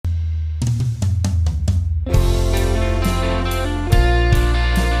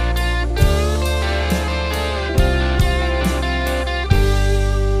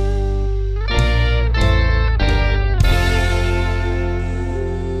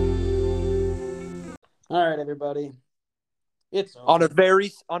All right, everybody. It's on a over.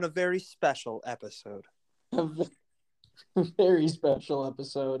 very special episode. A very special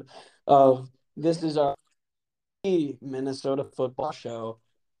episode of This Is Our Minnesota Football Show.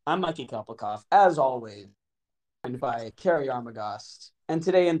 I'm Mikey Koplikoff, as always, joined by Carrie Armagost, and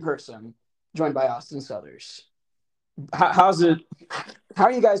today in person, joined by Austin Southers. How's it? How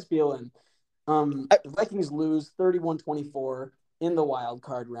are you guys feeling? The Vikings lose 31-24 in the wild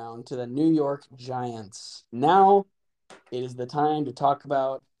card round to the New York Giants. Now it is the time to talk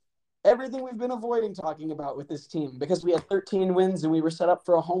about everything we've been avoiding talking about with this team because we had 13 wins and we were set up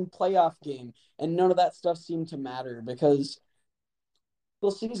for a home playoff game, and none of that stuff seemed to matter because the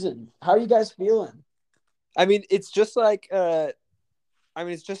season. How are you guys feeling? I mean, it's just like on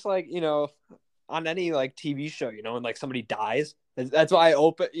any like TV show, when like somebody dies. That's why I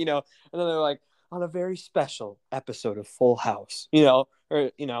open, and then they're like on a very special episode of Full House,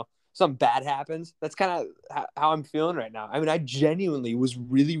 or something bad happens. That's kind of how I'm feeling right now. I mean, I genuinely was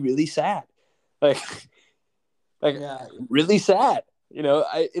really, really sad, like, like Yeah, really sad.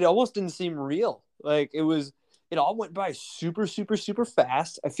 It almost didn't seem real. Like it was. It all went by super, super, super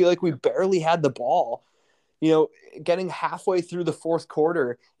fast. I feel like we barely had the ball. Getting halfway through the fourth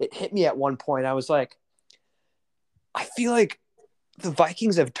quarter, it hit me at one point. I was like, I feel like the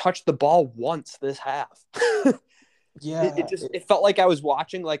Vikings have touched the ball once this half. it yeah, just it felt like I was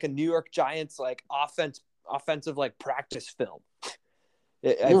watching like a New York Giants like offensive like practice film.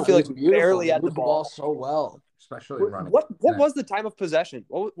 I no, feel it like was we beautiful. barely They had the moved the ball ball. so well. especially running. What was the time of possession?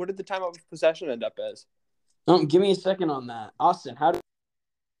 What did the time of possession end up as? Give me a second on that, Austin.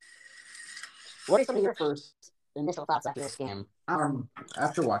 What are some of your first initial thoughts after this game?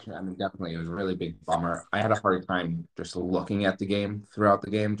 After watching it, I mean, definitely it was a really big bummer. I had a hard time just looking at the game throughout the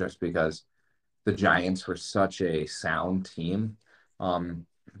game, just because the Giants were such a sound team. Um,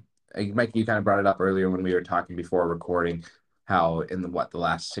 Mike, you kind of brought it up earlier when we were talking before recording, how in the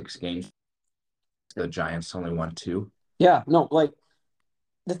last 6 games, the Giants only won two. Yeah, no, like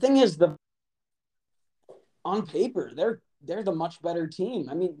the thing is, the on paper they're the much better team.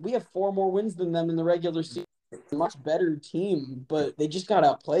 I mean, we have four more wins than them in the regular season. Much better team, but they just got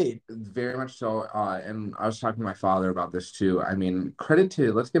outplayed. Very much so. And I was talking to my father about this too. I mean,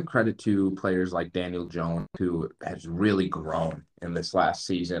 let's give credit to players like Daniel Jones, who has really grown in this last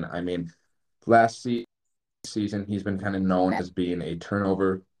season. I mean, season, he's been kind of known as being a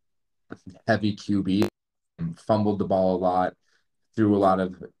turnover heavy QB, fumbled the ball a lot, threw a lot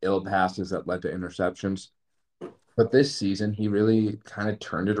of ill passes that led to interceptions. But this season, he really kind of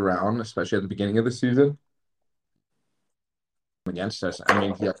turned it around, especially at the beginning of the season against us. I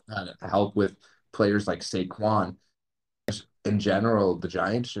mean, he had help with players like Saquon. In general, the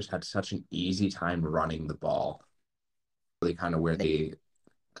Giants just had such an easy time running the ball. Really kind of where they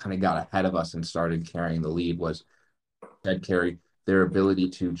kind of got ahead of us and started carrying the lead was Ted Carey, their ability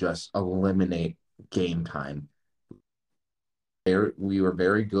to just eliminate game time. We were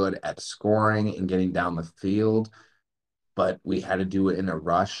very good at scoring and getting down the field, but we had to do it in a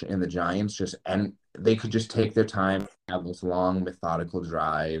rush, and the Giants and they could just take their time, have those long methodical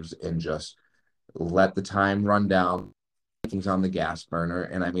drives, and just let the time run down, things on the gas burner.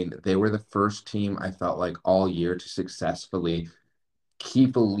 And I mean, they were the first team I felt like all year to successfully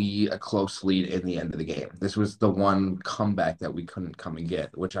keep a close lead in the end of the game. This was the one comeback that we couldn't come and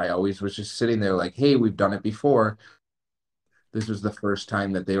get, which I always was just sitting there like, hey, we've done it before. This was the first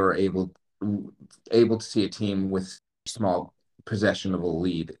time that they were able to see a team with small possession of a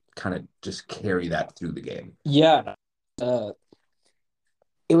lead kind of just carry that through the game. Yeah, uh,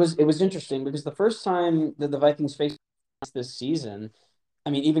 it was interesting because the first time that the Vikings faced this season, I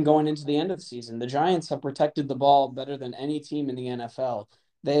mean, even going into the end of the season, the Giants have protected the ball better than any team in the NFL.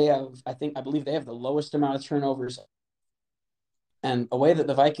 They have, I believe they have the lowest amount of turnovers. And a way that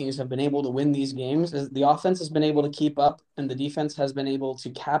the Vikings have been able to win these games is the offense has been able to keep up and the defense has been able to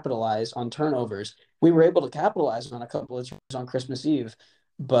capitalize on turnovers. We were able to capitalize on a couple of turnovers on Christmas Eve,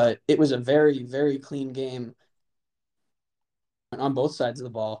 but it was a very, very clean game on both sides of the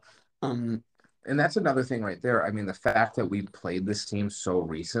ball. And that's another thing right there. I mean, the fact that we played this team so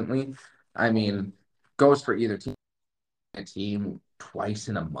recently, I mean, goes for either team, a team twice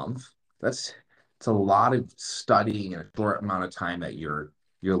in a month. It's a lot of studying in a short amount of time that you're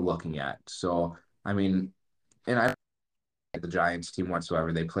looking at. So, I mean, and I like the Giants team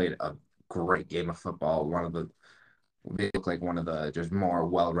whatsoever. They played a great game of football. They look like one of the just more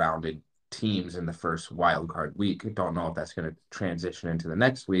well-rounded teams in the first wild card week. Don't know if that's going to transition into the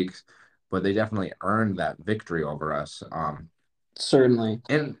next weeks, but they definitely earned that victory over us. Certainly.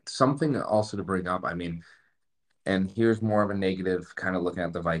 And something also to bring up, I mean, and here's more of a negative kind of looking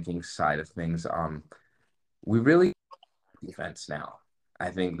at the Vikings side of things. we really defense now. I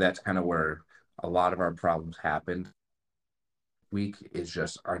think that's kind of where a lot of our problems happened. Week is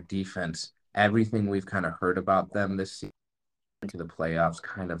just our defense. Everything we've kind of heard about them this season to the playoffs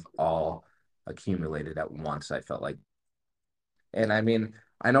kind of all accumulated at once, I felt like. And I mean,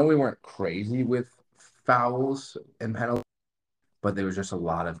 I know we weren't crazy with fouls and penalties, but there was just a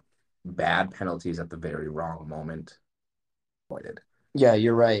lot of bad penalties at the very wrong moment. Yeah,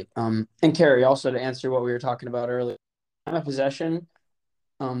 you're right. And Carrie, also to answer what we were talking about earlier, time of possession,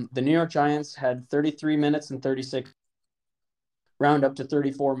 the New York Giants had 33 minutes and 36, round up to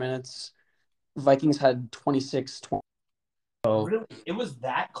 34 minutes. Vikings had 26, 20. So, Really? It was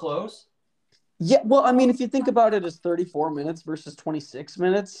that close? yeah, well, I mean, if you think about it as 34 minutes versus 26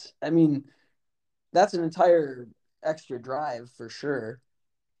 minutes, I mean, that's an entire extra drive for sure.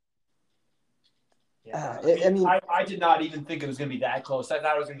 Yeah. I mean, I did not even think it was going to be that close. I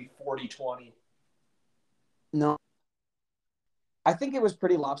thought it was going to be 40-20. no, I think it was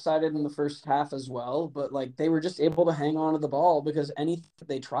pretty lopsided in the first half as well, but like they were just able to hang on to the ball because anything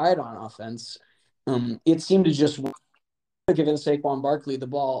they tried on offense, it seemed to just giving Saquon Barkley the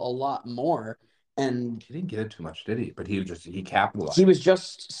ball a lot more. And he didn't get it too much, did he? But he capitalized. He was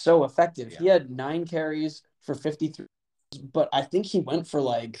just so effective. Yeah. He had 9 carries for 53, but I think he went for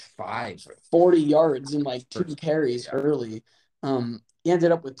like 40 yards in like 2 carries early. He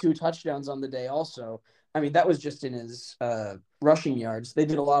ended up with 2 touchdowns on the day also. I mean, that was just in his rushing yards. They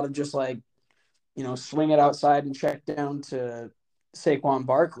did a lot of just like, swing it outside and check down to Saquon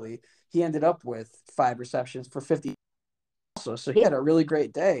Barkley. He ended up with 5 receptions for 50 also. So he had a really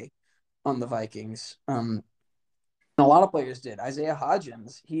great day on the Vikings. A lot of players did. Isaiah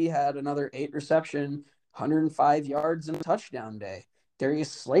Hodgins, he had another 8 reception, 105 yards and a touchdown day.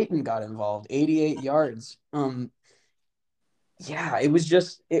 Darius Slayton got involved, 88 yards. Yeah,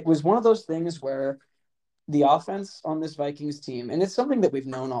 it was one of those things where the offense on this Vikings team, and it's something that we've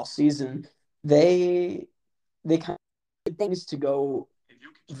known all season, they kind of get things to go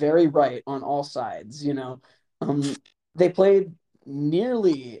very right on all sides, They played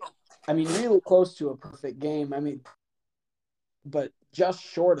really close to a perfect game. I mean, but just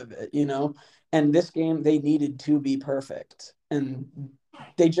short of it, And this game, they needed to be perfect, and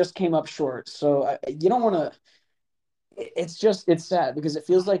they just came up short. So you don't want to. It's sad because it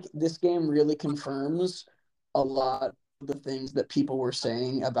feels like this game really confirms a lot of the things that people were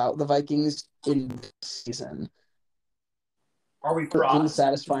saying about the Vikings in this season. Are we frauds?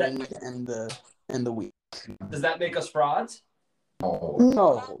 Unsatisfying and the week. Does that make us frauds?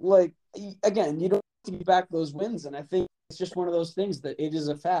 No, like again, you don't have to back those wins, and I think it's just one of those things that it is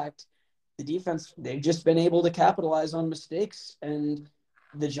a fact. The defense, they've just been able to capitalize on mistakes, and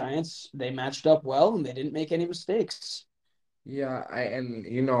the Giants, they matched up well and they didn't make any mistakes. Yeah, I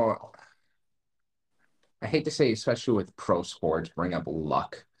hate to say, especially with pro sports, bring up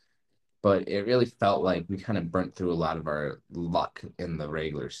luck, but it really felt like we kind of burnt through a lot of our luck in the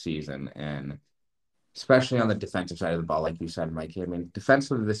regular season, and especially on the defensive side of the ball, like you said, Mike. I mean,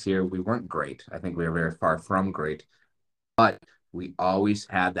 defensively this year, we weren't great. I think we were very far from great, but we always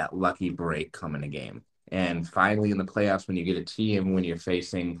had that lucky break come in a game. And finally, in the playoffs, when you get a team, when you're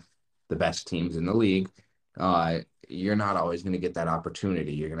facing the best teams in the league, you're not always going to get that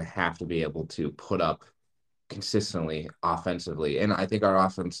opportunity. You're going to have to be able to put up consistently offensively. And I think our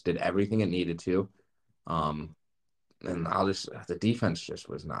offense did everything it needed to. And the defense just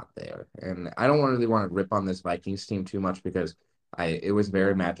was not there. And I don't really want to rip on this Vikings team too much because it was a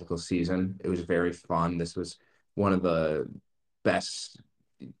very magical season. It was very fun. This was one of the best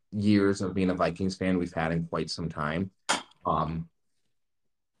years of being a Vikings fan we've had in quite some time. But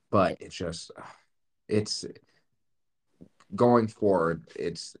it's going forward,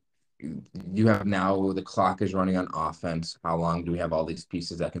 you have now the clock is running on offense. How long do we have all these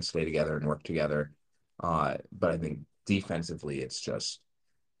pieces that can stay together and work together? But I think defensively, it's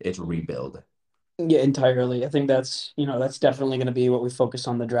rebuild. Yeah, entirely. I think that's definitely going to be what we focus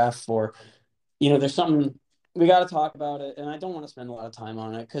on the draft for. There's something we got to talk about it, and I don't want to spend a lot of time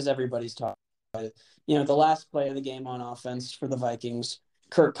on it because everybody's talking about it. The last play of the game on offense for the Vikings,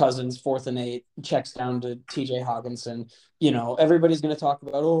 Kirk Cousins, 4th and 8, checks down to TJ Hawkinson. Everybody's going to talk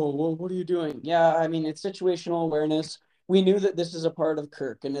about, oh, well, what are you doing? Yeah, I mean, it's situational awareness. We knew that this is a part of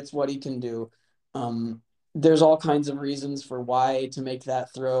Kirk, and it's what he can do. There's all kinds of reasons for why to make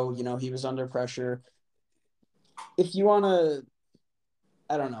that throw. He was under pressure. If you want to,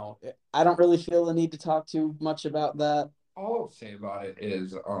 I don't know. I don't really feel the need to talk too much about that. All I'll say about it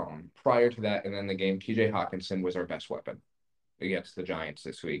is prior to that and then the game, TJ Hawkinson was our best weapon against the Giants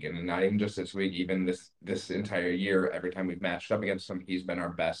this week. And not even just this week, even this entire year, every time we've matched up against him, he's been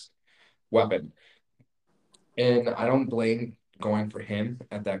our best weapon. And I don't blame going for him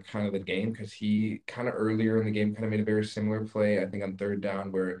at that kind of the game because he kind of earlier in the game kind of made a very similar play, I think on third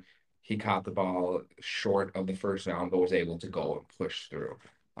down, where he caught the ball short of the first down, but was able to go and push through.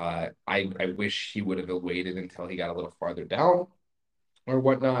 I wish he would have waited until he got a little farther down or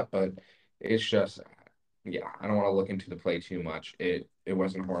whatnot, but it's just, yeah, I don't want to look into the play too much. It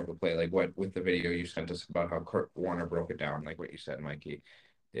wasn't a horrible play. Like what with the video you sent us about how Kurt Warner broke it down, like what you said, Mikey.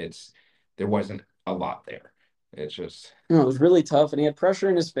 It's there wasn't a lot there. It's just No, it was really tough, and he had pressure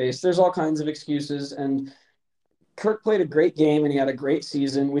in his face. There's all kinds of excuses, and Kirk played a great game, and he had a great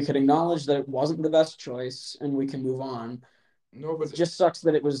season. We could acknowledge that it wasn't the best choice, and we can move on. no, It but just sucks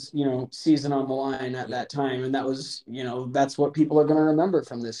that it was, season on the line at that time, and that was, that's what people are going to remember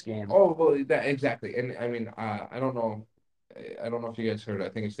from this game. oh well, that exactly. And I mean, I don't know if you guys heard. I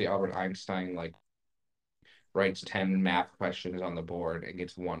think it's the Albert Einstein like writes 10 math questions on the board and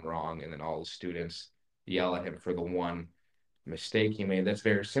gets one wrong, and then all the students yell at him for the one mistake he made. That's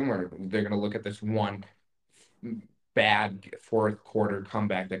very similar. They're going to look at this one bad fourth quarter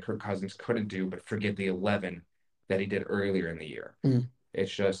comeback that Kirk Cousins couldn't do, but forget the 11 that he did earlier in the year. Mm.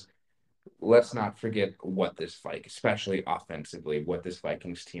 It's just, let's not forget what this fight, especially offensively, what this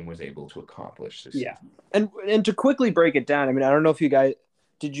Vikings team was able to accomplish this Yeah. season. And to quickly break it down, I mean, I don't know if you guys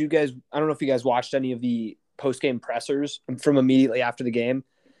watched any of the post-game pressers from immediately after the game.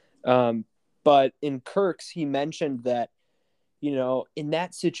 But in Kirk's, he mentioned that, in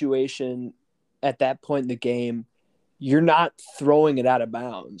that situation at that point in the game, you're not throwing it out of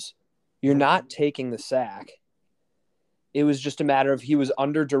bounds. You're not taking the sack. It was just a matter of he was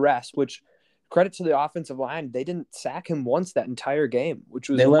under duress, which credit to the offensive line. They didn't sack him once that entire game, which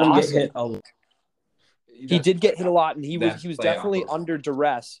was They let him get awesome. hit a lot. He did get hit a lot, and he was That's definitely playoff. under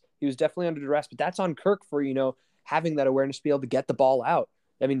duress. He was definitely under duress, but that's on Kirk for, having that awareness to be able to get the ball out.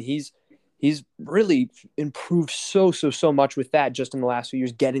 I mean, he's really improved so much with that just in the last few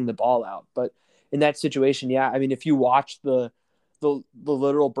years, getting the ball out. But in that situation, yeah, I mean, if you watch the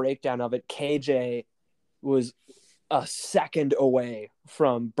literal breakdown of it, KJ was a second away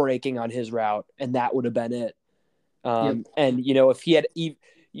from breaking on his route, and that would have been it. And, if he had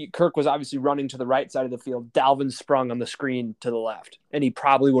Kirk was obviously running to the right side of the field. Dalvin sprung on the screen to the left, and he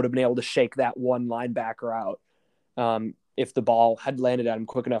probably would have been able to shake that one linebacker out if the ball had landed at him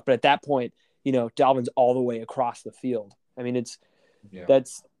quick enough. But at that point, Dalvin's all the way across the field. I mean,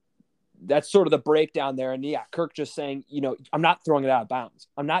 that's sort of the breakdown there. And yeah, Kirk just saying, I'm not throwing it out of bounds.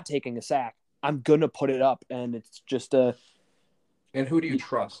 I'm not taking a sack. I'm gonna put it up, and it's just a. And who do you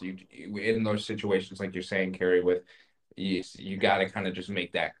trust? You in those situations, like you're saying, Kerry, with you got to kind of just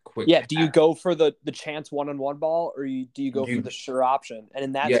make that quick. Yeah, do you go for the chance one-on-one ball, or do you go for the sure option? And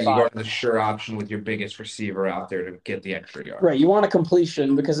in that spot, you go for the sure option with your biggest receiver out there to get the extra yard. Right, you want a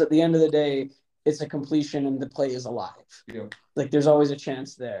completion because at the end of the day, it's a completion and the play is alive. Yeah. Like there's always a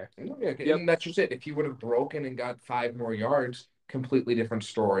chance there. Yeah, and that's just it. If he would have broken and got 5 more yards, completely different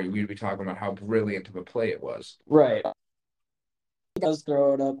story. We'd be talking about how brilliant of a play it was. Right. He does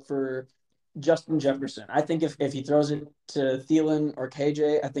throw it up for Justin Jefferson. I think if he throws it to Thielen or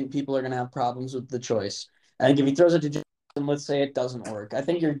KJ, I think people are going to have problems with the choice. I think if he throws it to Jefferson, let's say it doesn't work, I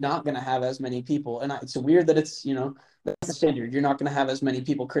think you're not going to have as many people. And it's weird that it's, that's the standard. You're not going to have as many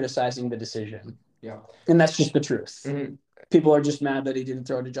people criticizing the decision. Yeah. And that's just the truth. Mm-hmm. People are just mad that he didn't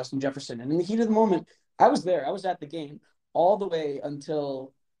throw it to Justin Jefferson. And in the heat of the moment, I was there. I was at the game all the way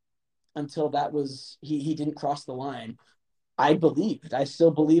until that was he didn't cross the line. I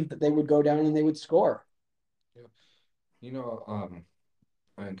still believed that they would go down and they would score. Yeah.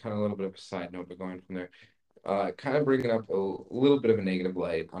 And kind of a little bit of a side note, but going from there, kind of bringing up a little bit of a negative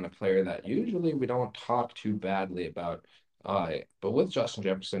light on a player that usually we don't talk too badly about. But with Justin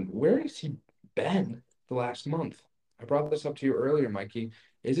Jefferson, where has he been the last month? I brought this up to you earlier, Mikey.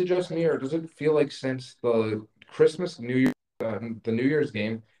 Is it just me, or does it feel like since the Christmas, New Year, the New Year's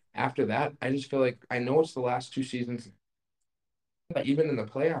game, after that, I just feel like I know it's the last 2 seasons, but even in the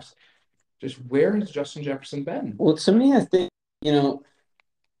playoffs, just where has Justin Jefferson been? Well, to me, I think, the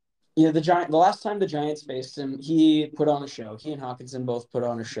last time the Giants faced him, he put on a show. He and Hawkinson both put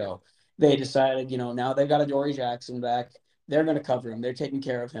on a show. They decided, now they've got Adoree Jackson back. They're going to cover him. They're taking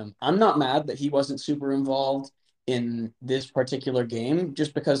care of him. I'm not mad that he wasn't super involved in this particular game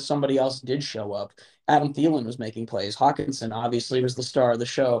just because somebody else did show up. Adam Thielen was making plays. Hawkinson obviously was the star of the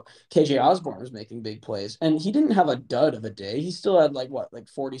show. KJ Osborne was making big plays. And he didn't have a dud of a day. He still had like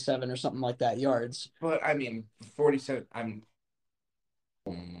 47 or something like that yards. But I mean, 47,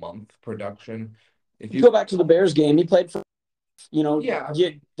 month production. If you go back to the Bears game, he played for,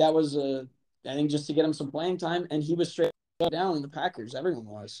 that was I think just to get him some playing time, and he was straight down in the Packers. Everyone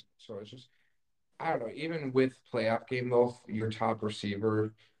was. So it's just, I don't know, even with playoff game though, your top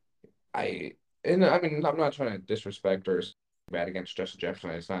receiver, I I mean I'm not trying to disrespect or bad against Justin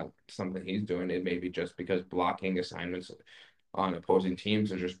Jefferson. It's not something he's doing. It may be just because blocking assignments on opposing teams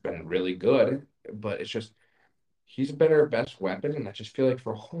has just been really good. But it's just he's been our best weapon, and I just feel like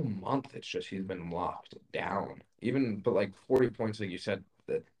for a whole month it's just he's been locked down. Even but like 40 points, like you said,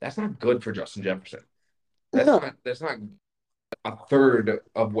 that's not good for Justin Jefferson. No. That's not a third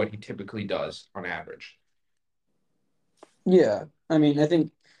of what he typically does on average. Yeah. I mean, I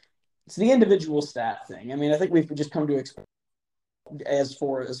think it's the individual stat thing. I mean, I think we've just come to expect as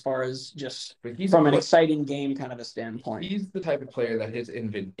far as just But he's from an exciting game kind of a standpoint. he's the type of player that his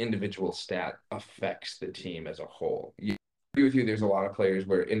individual stat affects the team as a whole. You agree with you. There's a lot of players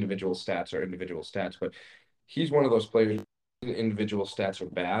where individual stats are individual stats, but he's one of those players. Individual stats are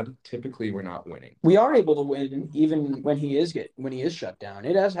bad. Typically, we're not winning. We are able to win even when he is shut down.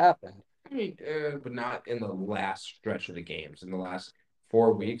 It has happened. I mean, but not in the last stretch of the games. In the last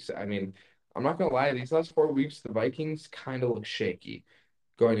 4 weeks, I mean, I'm not gonna lie. These last 4 weeks, the Vikings kind of look shaky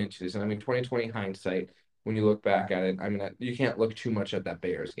going into this. And I mean, 2020 hindsight, when you look back at it, I mean, you can't look too much at that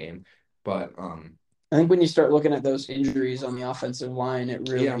Bears game, but I think when you start looking at those injuries on the offensive line, it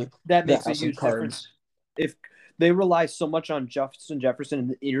really that makes a huge difference. If they rely so much on Justin Jefferson in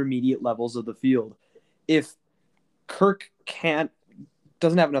the intermediate levels of the field, if Kirk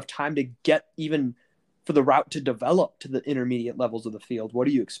doesn't have enough time to get even for the route to develop to the intermediate levels of the field, what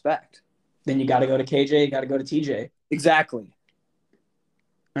do you expect? Then you got to go to KJ, you got to go to TJ. Exactly.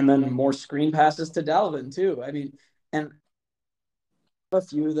 And then more screen passes to Dalvin too. I mean, and a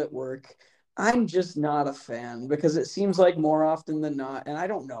few that work. I'm just not a fan because it seems like more often than not, and I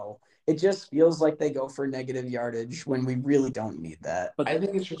don't know, it just feels like they go for negative yardage when we really don't need that. But I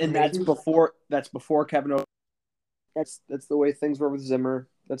think it's just and that's before Kevin O. That's the way things were with Zimmer.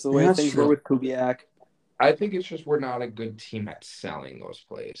 That's the way things were with Kubiak. I think it's just we're not a good team at selling those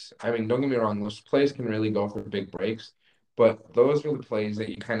plays. I mean, don't get me wrong, those plays can really go for big breaks, but those are the plays that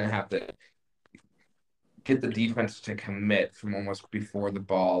you kind of have to get the defense to commit from almost before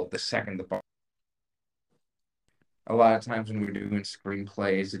the second the ball. A lot of times when we're doing screen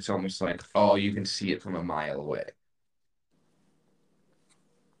plays, it's almost like, oh, you can see it from a mile away.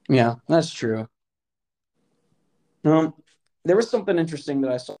 Yeah, that's true. There was something interesting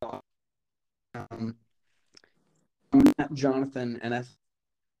that I saw. Jonathan and I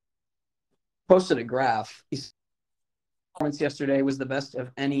posted a graph. His performance yesterday was the best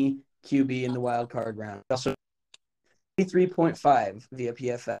of any QB in the wild card round. Also, 83.5 via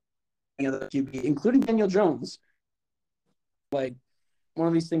PFF. Any other QB, including Daniel Jones. Like one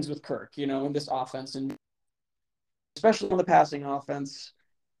of these things with Kirk, in this offense, and especially on the passing offense.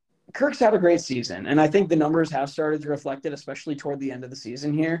 Kirk's had a great season, and I think the numbers have started to reflect it, especially toward the end of the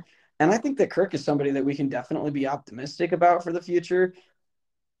season here. And I think that Kirk is somebody that we can definitely be optimistic about for the future.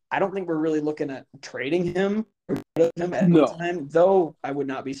 I don't think we're really looking at trading him or at any time, though I would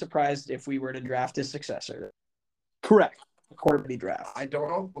not be surprised if we were to draft his successor. Correct. Quarterly draft. I don't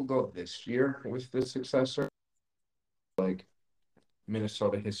know if we'll go this year with the successor. Like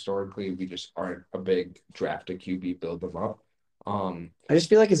Minnesota, historically, we just aren't a big draft a QB, build them up. I just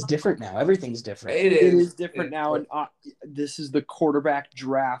feel like it's different now. Everything's different. It is different now, and this is the quarterback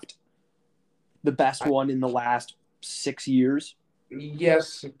draft, the best one in the last 6 years.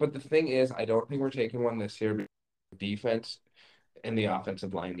 Yes, but the thing is, I don't think we're taking one this year. Defense and the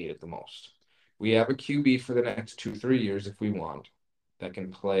offensive line need it the most. We have a QB for the next 2-3 years if we want that can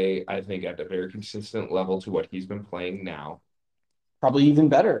play, I think, at a very consistent level to what he's been playing now. Probably even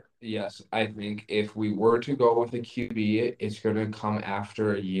better. Yes, I think if we were to go with a QB, it's going to come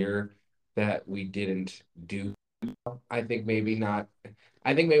after a year that we didn't do. I think maybe not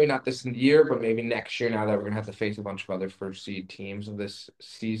this year, but maybe next year now that we're going to have to face a bunch of other first seed teams of this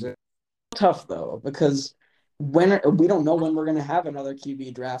season. Tough, though, because we don't know when we're going to have another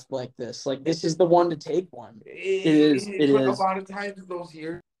QB draft like this. Like, this is the one to take one. It is. A lot of times those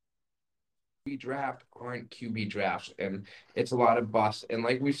years QB draft aren't QB drafts, and it's a lot of busts. And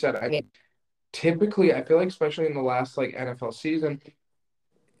like we said, I mean, typically, I feel like, especially in the last NFL season,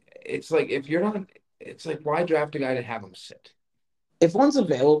 it's like if you're not, it's like why draft a guy to have him sit? If one's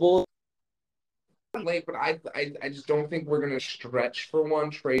available, late, but I just don't think we're gonna stretch for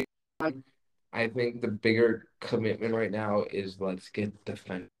one trade. I think the bigger commitment right now is let's get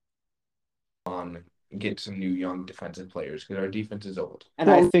defense on. Get some new young defensive players because our defense is old. And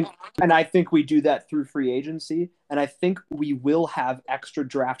I think we do that through free agency. And I think we will have extra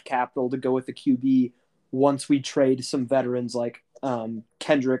draft capital to go with the QB once we trade some veterans like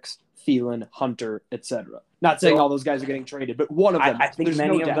Kendricks, Thielen, Hunter, etc. Not saying all those guys are getting traded, but one of them. I think There's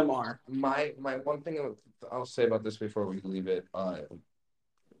many no of doubt. them are. My one thing I'll say about this before we leave it,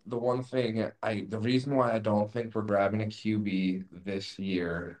 the one thing the reason why I don't think we're grabbing a QB this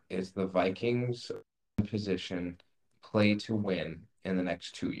year is the Vikings position play to win in the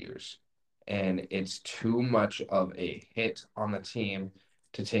next 2 years. And it's too much of a hit on the team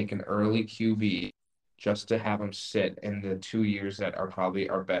to take an early QB just to have him sit in the 2 years that are probably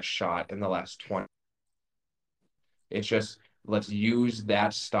our best shot in the last 20. It's just let's use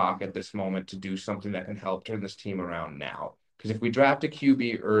that stock at this moment to do something that can help turn this team around now. Because if we draft a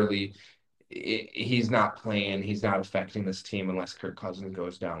QB early, he's not playing. He's not affecting this team unless Kirk Cousins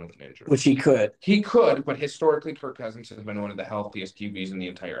goes down with an injury. Which he could. He could, but historically, Kirk Cousins has been one of the healthiest QBs in the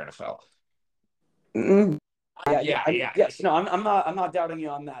entire NFL. Mm-hmm. Yeah. Yes, no, I'm not doubting you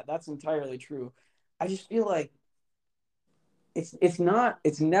on that. That's entirely true. I just feel like it's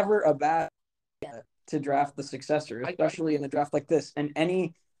never a bad idea to draft the successor, especially in a draft like this. And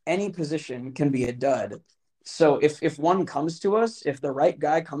any position can be a dud. So if one comes to us, if the right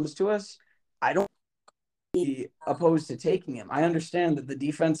guy comes to us, I don't be opposed to taking him. I understand that the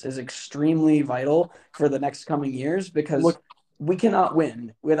defense is extremely vital for the next coming years because we cannot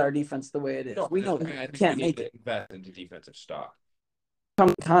win with our defense the way it is. We know that we can't make it. Invest into defensive stock.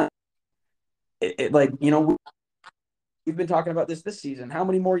 Time, we've been talking about this season. How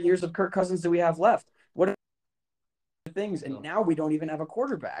many more years of Kirk Cousins do we have left? What are the things? And now we don't even have a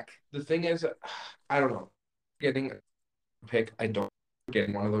quarterback. The thing is, I don't know. Getting a pick, I don't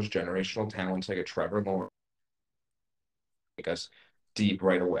get one of those generational talents like a Trevor Lawrence. Make us deep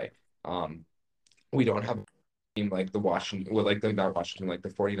right away. We don't have a team like the Washington, well, like the not Washington, like the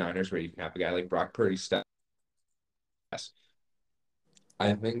 49ers, where you can have a guy like Brock Purdy step. Yes.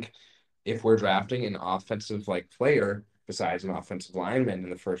 I think if we're drafting an offensive player besides an offensive lineman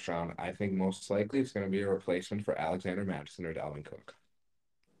in the first round, I think most likely it's going to be a replacement for Alexander Mattison or Dalvin Cook.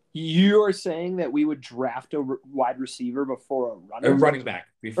 You're saying that we would draft a wide receiver before a running back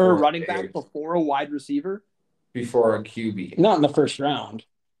before a wide receiver? Before a QB. Not in the first round.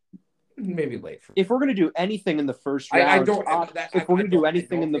 Maybe late. If we're going to do anything in the first round, if we're going to do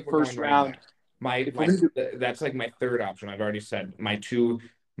anything in the first round, that's like my third option. I've already said my two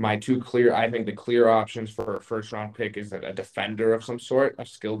clear. I think the clear options for a first round pick is a defender of some sort, a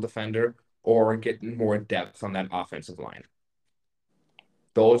skilled defender, or getting more depth on that offensive line.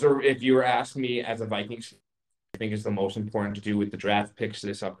 Those are, if you were asking me as a Vikings, I think is the most important to do with the draft picks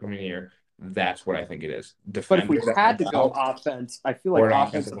this upcoming year. That's what I think it is. But if we had to go offense, I feel like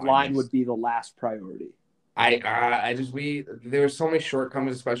offensive line would be the last priority. There were so many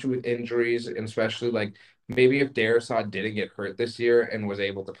shortcomings, especially with injuries, and especially maybe if Darisaw didn't get hurt this year and was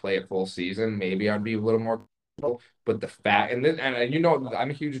able to play a full season, maybe I'd be a little more comfortable. But the fact, and I'm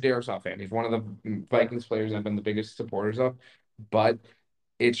a huge Darisaw fan. He's one of the Vikings players I've been the biggest supporters of. But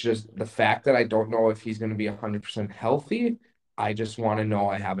it's just the fact that I don't know if he's going to be 100% healthy. I just want to know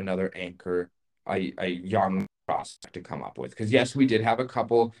I have another anchor, a young prospect to come up with. Because, yes, we did have a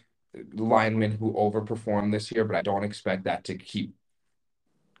couple linemen who overperformed this year, but I don't expect that to keep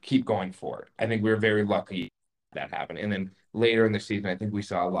going forward. I think we were very lucky that happened. And then later in the season, I think we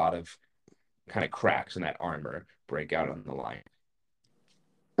saw a lot of kind of cracks in that armor break out on the line.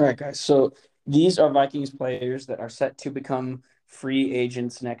 All right, guys. So these are Vikings players that are set to become free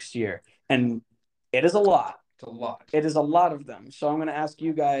agents next year. And it is a lot. It's a lot. It is a lot of them. So I'm going to ask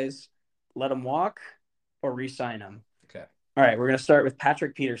you guys, let them walk or re-sign them. Okay. All right, we're going to start with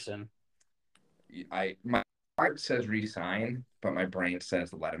Patrick Peterson. My heart says re-sign, but my brain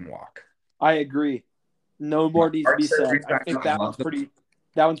says let him walk. I agree. No more needs to be said. I think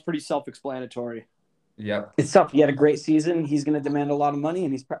that one's pretty self-explanatory. Yep. It's tough. He had a great season. He's going to demand a lot of money,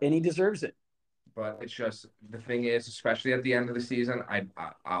 and he deserves it. But it's just, the thing is, especially at the end of the season,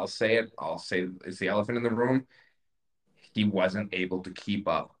 I'll say it. I'll say it's the elephant in the room. He wasn't able to keep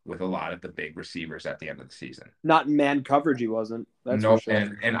up with a lot of the big receivers at the end of the season. Not in man coverage, he wasn't. That's for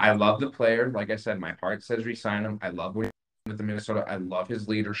sure. And I love the player. Like I said, my heart says re-sign him. I love what with the Minnesota. I love his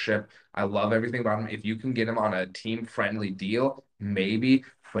leadership. I love everything about him. If you can get him on a team-friendly deal, maybe.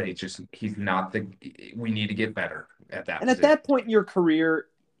 But he's not we need to get better at that. And at that point in your career,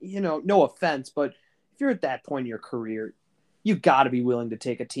 no offense, but if you're at that point in your career, you got to be willing to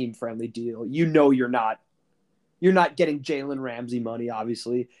take a team-friendly deal. You're not getting Jalen Ramsey money,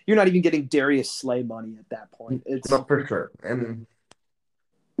 obviously. You're not even getting Darius Slay money at that point. It's not for sure. And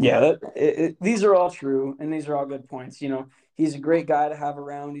yeah, these are all true, and these are all good points. He's a great guy to have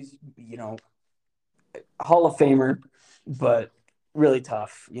around. He's, Hall of Famer, but really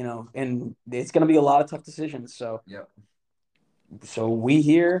tough, and it's going to be a lot of tough decisions. So, yep. So we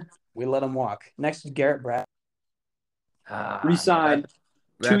let him walk. Next is Garrett Bradley. Resign. 2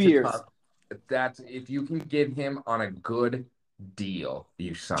 That's a years. tough. That's if you can get him on a good deal,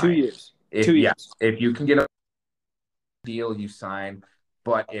 you 2 sign. years. If 2 yeah, years. if you can get a deal, you sign.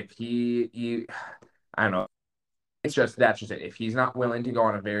 But if I don't know. That's just it. If he's not willing to go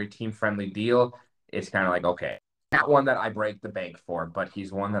on a very team friendly deal, it's kind of like okay, not one that I break the bank for, but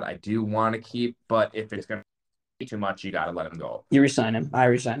he's one that I do want to keep. But if it's gonna be too much, you got to let him go. You resign him. I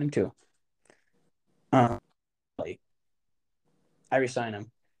resign him too. I resign him.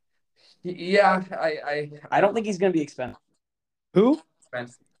 Yeah, I don't think he's going to be expensive. Who?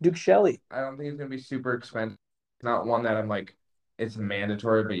 expensive. Duke Shelley. I don't think he's gonna be super expensive. Not one that I'm like, it's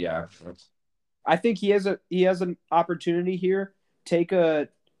mandatory, but yeah. I think he has an opportunity here. Take a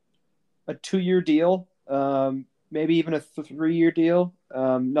 2-year deal, maybe even a 3-year deal.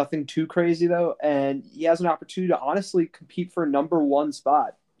 Nothing too crazy though, and he has an opportunity to honestly compete for a number 1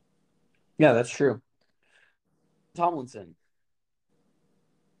 spot. Yeah, that's true. Tomlinson.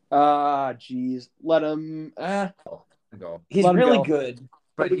 Geez, let him. Go. He's Let him really go. good,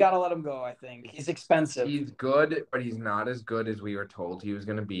 but we got to let him go, I think. He's expensive. He's good, but he's not as good as we were told he was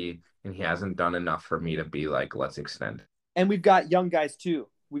gonna be, and he hasn't done enough for me to be like, let's extend it. And we've got young guys too.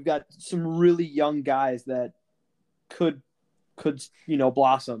 We've got some really young guys that could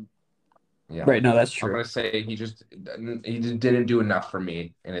blossom. Yeah. Right, no, that's I'm true. gonna say he just didn't do enough for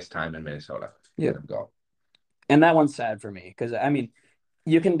me in his time in Minnesota. Yeah. Let him go. And that one's sad for me because, I mean,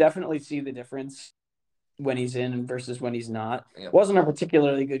 you can definitely see the difference when he's in versus when he's not. Yep. Wasn't a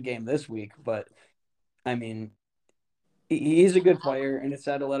particularly good game this week, but, I mean, he's a good player, and it's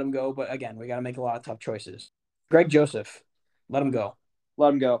sad to let him go. But, again, we got to make a lot of tough choices. Greg Joseph, let him go. Let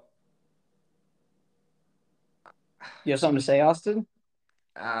him go. You have something to say, Austin?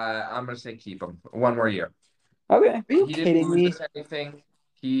 I'm gonna say keep him 1 more year. Okay. Are you He kidding didn't me? lose us anything.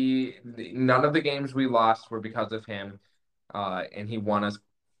 None of the games we lost were because of him, and he won us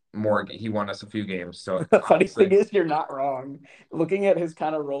more. He won us a few games. So The funny honestly, thing is, you're not wrong. Looking at his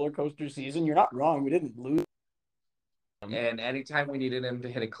kind of roller coaster season, you're not wrong. We didn't lose. and anytime we needed him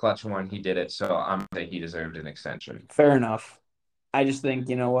to hit a clutch one, he did it. So I'm saying he deserved an extension. Fair enough. I just think,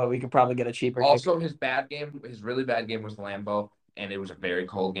 you know what, we could probably get a cheaper Also, his really bad game was Lambeau, and it was a very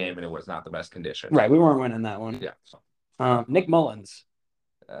cold game, and it was not the best condition. Right, we weren't winning that one. Yeah. So, Nick Mullins.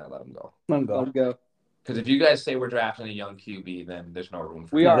 let him go. Let him Let go. him go. Because if you guys say we're drafting a young QB, then there's no room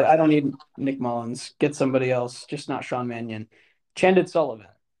for We him. are. I don't need Nick Mullins. Get somebody else, just not Sean Mannion. Chandon Sullivan.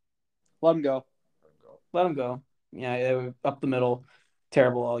 Let him go. Let him go. Yeah, up the middle.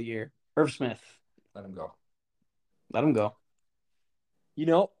 Terrible all year. Irv Smith. Let him go. Let him go.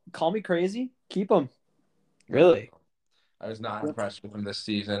 Call me crazy. Keep him. Really? I was not impressed with him this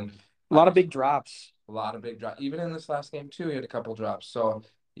season. A lot of big drops. A lot of big drops. Even in this last game, too, he had a couple drops. So,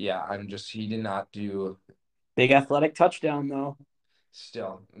 yeah, he did not do. Big athletic touchdown, though.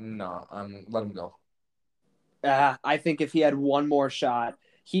 Still, no, let him go. I think if he had one more shot,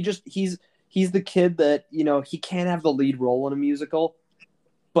 he's the kid that, he can't have the lead role in a musical,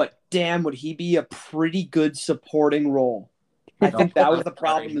 but damn, would he be a pretty good supporting role? I think that was the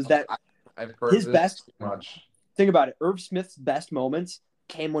problem is that I've heard his this best too much. Think about it. Irv Smith's best moments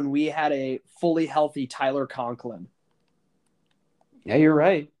came when we had a fully healthy Tyler Conklin. Yeah, you're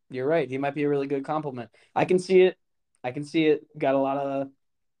right. You're right. He might be a really good compliment. I can see it. Got a lot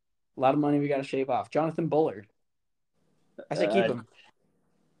of money we got to shave off. Jonathan Bullard. I say keep him.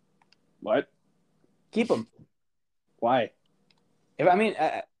 What? Keep him. Why?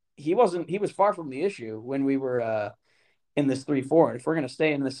 He was far from the issue when we were in this 3-4. If we're going to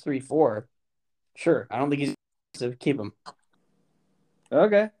stay in this 3-4, sure. I don't think he's to keep him.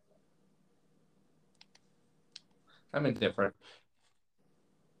 Okay. I'm indifferent.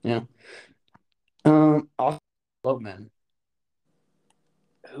 Yeah. Also, Lopeman.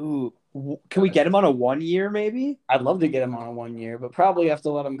 Ooh, can we get him on a 1 year maybe? I'd love to get him on a 1 year, but probably have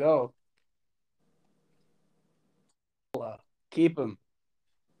to let him go. Keep him.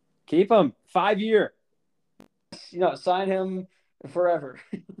 Keep him 5 year. Sign him forever.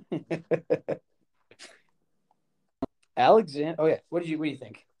 Alexander. Oh yeah. What do you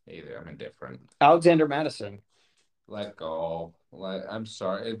think? Either I'm indifferent. Alexander Madison. Let go. I'm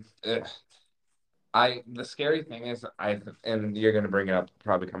sorry. The scary thing is and you're gonna bring it up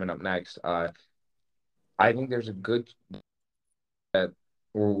probably coming up next. I think there's a good that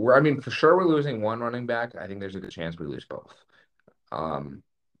for sure we're losing one running back. I think there's a good chance we lose both.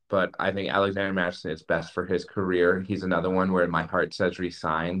 But I think Alexander Madison is best for his career. He's another one where my heart says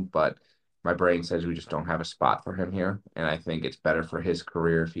resign, but my brain says we just don't have a spot for him here. And I think it's better for his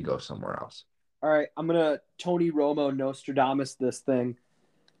career if he goes somewhere else. All right, I'm going to Tony Romo Nostradamus this thing.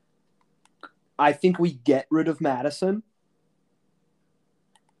 I think we get rid of Madison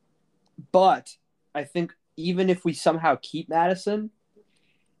But I think even if we somehow keep Madison,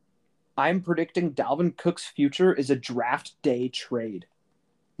 I'm predicting Dalvin Cook's future is a draft day trade.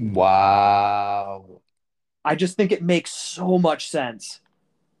 Wow. I just think it makes so much sense.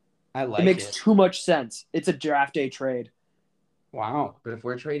 I like it makes too much sense. It's a draft day trade. Wow. But if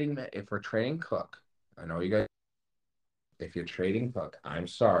we're trading Cook, I know you guys. If you're trading Cook, I'm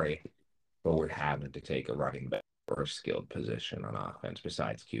sorry, but we're having to take a running back or a skilled position on offense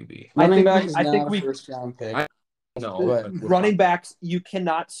besides QB. Running back is I think not we a first round pick. No, running backs, you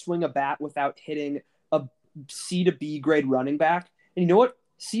cannot swing a bat without hitting a C to B grade running back. And you know what?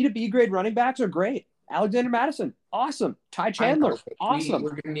 C to B grade running backs are great. Alexander Madison, awesome. Ty Chandler, awesome.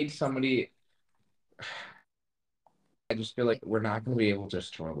 We're gonna need somebody. I just feel like we're not gonna be able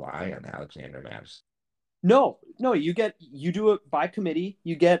just to rely on Alexander Madison. No, you do it by committee.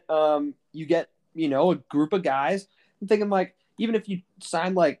 You get a group of guys. I'm thinking like even if you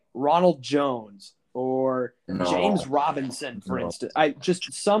sign like Ronald Jones or James Robinson, for instance, I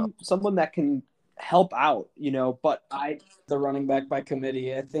just someone that can help out, but the running back by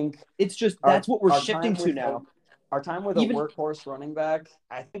committee. I think it's just that's what we're shifting to now. Our time with a workhorse running back,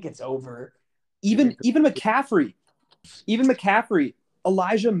 I think it's over. Even McCaffrey,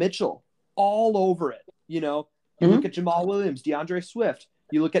 Elijah Mitchell, all over it. You look at Jamal Williams, DeAndre Swift.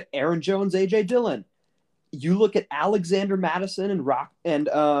 You look at Aaron Jones, AJ Dillon. You look at Alexander Madison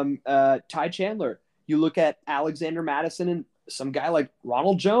and Ty Chandler. You look at Alexander Madison and some guy like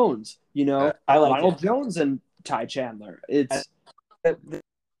Ronald Jones. I like Ronald Jones and Ty Chandler. It's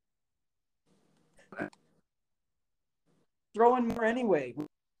throw in more anyway.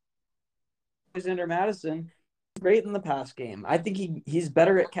 Alexander Madison, great in the pass game. I think he's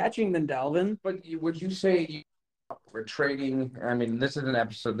better at catching than Dalvin. But would you say we're trading? I mean, this is an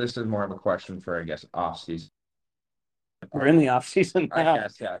episode. This is more of a question for, I guess, off season. We're in the off season now. I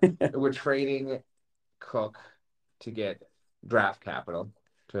guess, yeah. We're trading Cook to get draft capital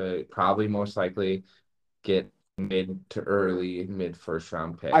to probably most likely get mid first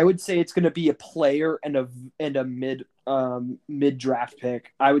round pick. I would say it's going to be a player and a mid draft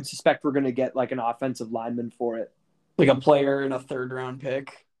pick. I would suspect we're going to get like an offensive lineman for it, like a player and a third round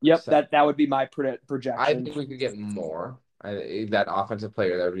pick. Yep, that would be my projection. I think we could get more. That offensive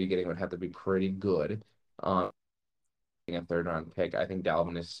player that we'd be getting would have to be pretty good. A third round pick. I think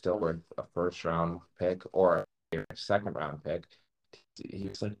Dalvin is still worth a first round pick or a second round pick.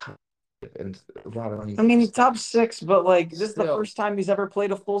 He's like, I mean, top 6, but like this is the first time he's ever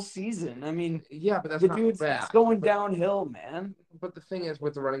played a full season. I mean, yeah, but that's the not dude's bad. It's going downhill, man. But the thing is,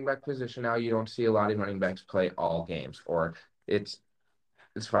 with the running back position now, you don't see a lot of running backs play all games, or it's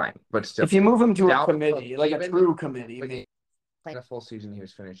fine. But still, if you move him to a committee, like a true committee, playing a full season, he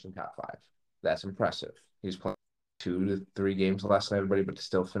was finishing top 5. That's impressive. He's playing 2 to 3 games less than everybody, but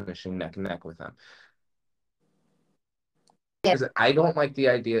still finishing neck and neck with them. Because I don't like the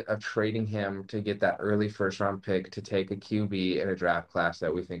idea of trading him to get that early first round pick to take a QB in a draft class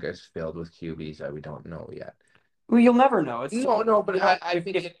that we think is filled with QBs that we don't know yet. Well, you'll never know. But I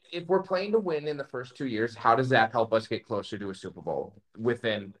think if we're playing to win in the first 2 years, how does that help us get closer to a Super Bowl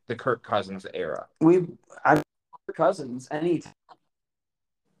within the Kirk Cousins era? I've Cousins anytime.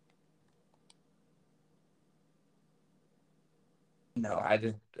 No, I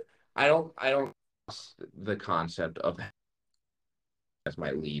don't the concept of as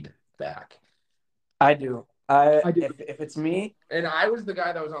my lead back. I do. I do. If it's me, and I was the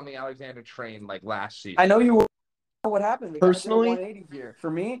guy that was on the Alexander train like last season. I know you were. What happened? Personally, 180 here.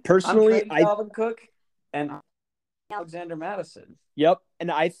 For me, personally, I'm Dalvin Cook and Alexander Madison. Yep, and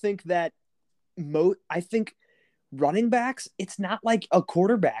I think that I think running backs, it's not like a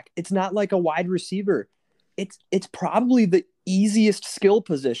quarterback. It's not like a wide receiver. It's probably the easiest skill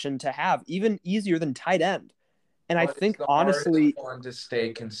position to have, even easier than tight end. And I think honestly, one to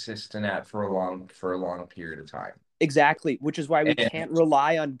stay consistent at for a long period of time. Exactly, which is why we can't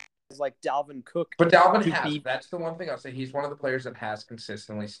rely on guys like Dalvin Cook. But Dalvin has. That's the one thing I'll say. He's one of the players that has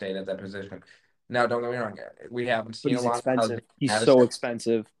consistently stayed at that position. Now, don't get me wrong. We haven't seen a lot. Expensive. He's so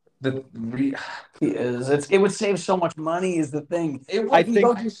expensive. He is. It would save so much money. Is the thing. I think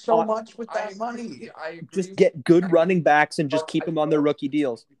go do so much with that money. Just get good running backs and just keep them on their rookie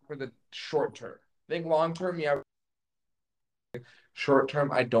deals for the short term. I think long term, yeah. Short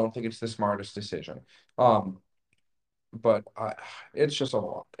term, I don't think it's the smartest decision. But it's just a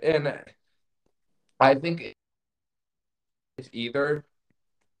lot, and I think it's either.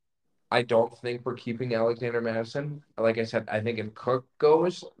 I don't think we're keeping Alexander Madison. Like I said, I think if Cook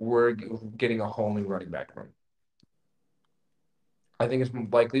goes, we're getting a whole new running back room. I think it's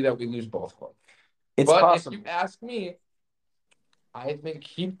likely that we lose both of them. It's possible. If you ask me, I think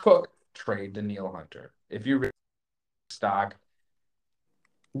keep Cook trade Danielle Hunter. If you really stock,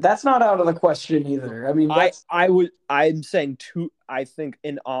 That's not out of the question either. I mean, I'm saying two. I think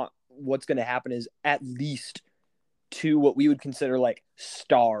what's going to happen is at least two what we would consider like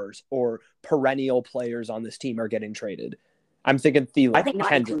stars or perennial players on this team are getting traded. I'm thinking Thielen,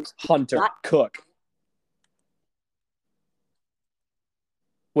 Kendricks, Hunter, Cook.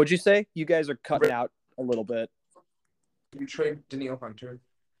 What'd you say? You guys are cutting out a little bit. you trade Danielle Hunter,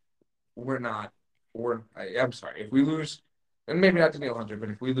 I'm sorry. If we lose, and maybe not Danielle Hunter, but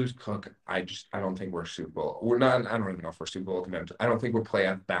if we lose Cook, I don't think we're Super Bowl. We're not. I don't even know if we're Super Bowl contenders. I don't think we're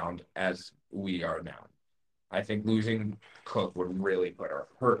playoff bound as we are now. I think losing Cook would really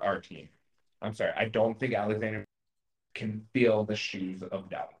hurt our team. I'm sorry. I don't think Alexander can fill the shoes of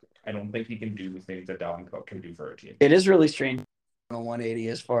Dalvin Cook. I don't think he can do the things that Dalvin Cook can do for our team. it is really strange on the 180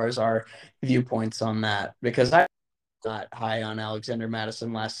 as far as our viewpoints on that, because I'm not high on Alexander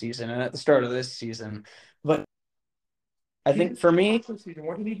Mattison last season and at the start of this season. But I think for me,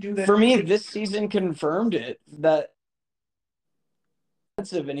 What did he do that? For me, this season confirmed it that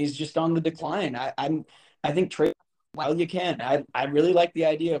and he's just on the decline. I think trade while you can. I really like the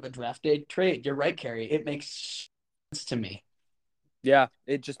idea of a draft day trade. You're right, Carrie. It makes sense to me. Yeah,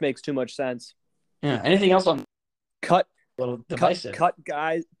 it just makes too much sense. Yeah. Anything else on cut a little divisive? Cut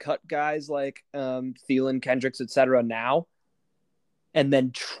guys like Thielen, Kendricks, etc. now, and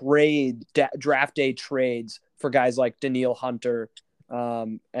then draft day trades for guys like Danielle Hunter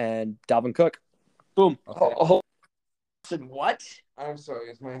and Dalvin Cook. Boom. Okay. What? I'm sorry,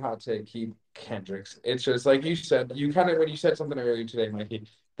 it's my hot take. Keep Kendricks. It's just like you said. When you said something earlier today, Mikey.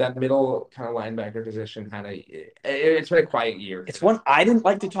 That middle kind of linebacker position it's been a quiet year. It's one I didn't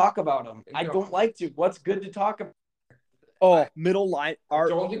like to talk about him. I don't like to. What's good to talk about? Oh, middle line.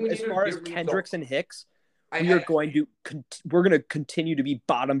 As far as Kendricks and Hicks, we're going to continue to be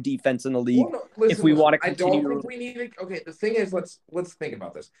bottom defense in the league if we want to continue. I don't think we need it. Okay, the thing is, let's think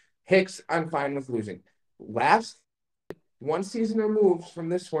about this. Hicks, I'm fine with losing. Last one season removed from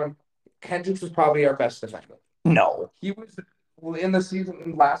this one, Kendricks was probably our best defender. No, he was in the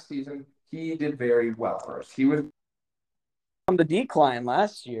season. Last season, he did very well for us. He was on the decline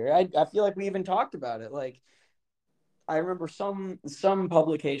last year. I feel like we even talked about it. Like, I remember some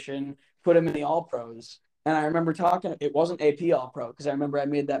publication put him in the All Pros, and I remember talking. It wasn't AP All Pro because I remember I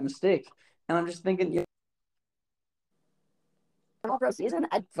made that mistake, and I'm just thinking, All Pro season,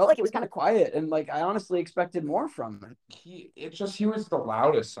 I felt like it was kind of quiet, and like I honestly expected more from him. He was the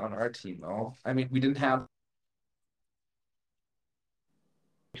loudest on our team, though. I mean, we didn't have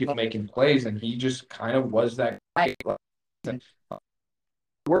people making plays, and he just kind of was that guy. 2020,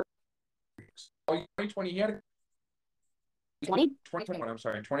 he had 2021. I'm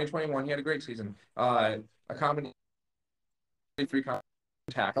sorry, 2021. He had a great season. A combination, 3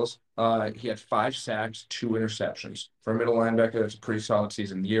 tackles. He had 5 sacks, 2 interceptions. For a middle linebacker, that's a pretty solid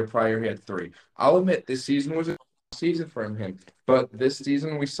season. The year prior, he had 3. I'll admit this season was a season for him, but this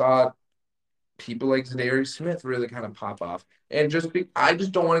season we saw people like Zadarius Smith really kind of pop off. And I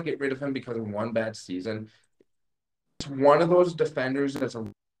just don't want to get rid of him because of one bad season. It's one of those defenders that's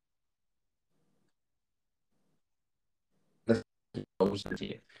the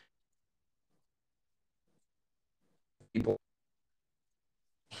team.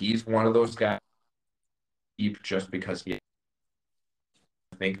 He's one of those guys just because I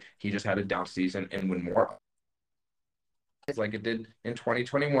think he just had a down season, and when more like it did in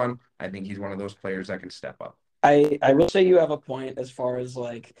 2021, I think he's one of those players that can step up. I will say you have a point as far as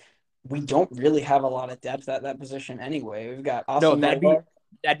like we don't really have a lot of depth at that position anyway. We've got that'd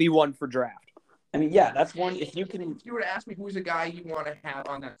be one for draft. I mean, yeah, that's one. If you were to ask me who's a guy you want to have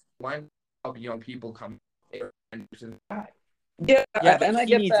on that line of young people come, yeah, and I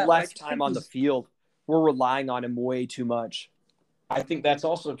get needs that. Less time on the field. We're relying on him way too much. I think that's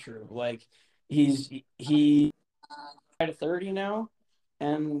also true. Like he's at 30 now,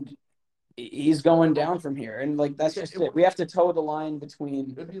 and he's going down from here. And like that's just it. We have to toe the line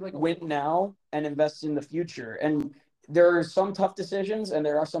between win now and invest in the future. And there are some tough decisions, and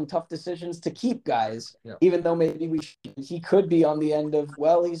there are some tough decisions to keep guys, even though maybe he could be on the end of,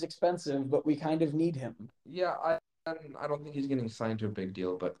 well, he's expensive, but we kind of need him. Yeah, I don't think he's getting signed to a big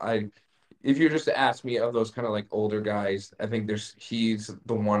deal, but if you're just to ask me of those kind of like older guys, I think he's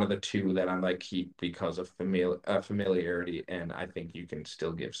the one of the two that I'm like keep because of familiarity, and I think you can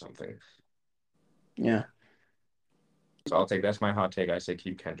still give something. Yeah. So that's my hot take. I say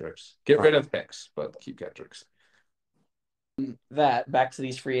keep Kendricks. Get rid of Hicks, but keep Kendricks. Back to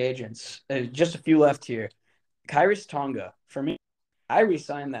these free agents. Just a few left here. Khyiris Tonga, for me, I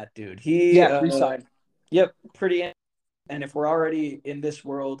re-signed that dude. He re-signed. Yep, pretty. And if we're already in this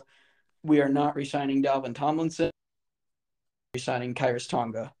world we are not re-signing Dalvin Tomlinson. Re-signing Kyrus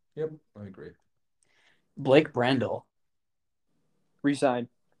Tonga. Yep, I agree. Blake Brandel. Resign.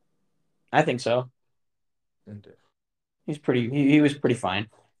 I think so. And He's pretty. He was pretty fine.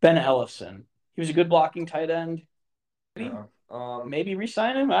 Ben Ellison. He was a good blocking tight end. Maybe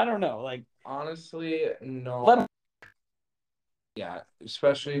re-sign him. I don't know. Like honestly, no. let him. Yeah,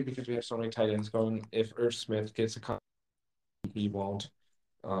 especially because we have so many tight ends going. If Irv Smith gets a contract, he won't.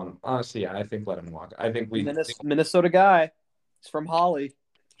 Honestly, yeah, I think let him walk. I think we Minnesota guy. He's from Holly.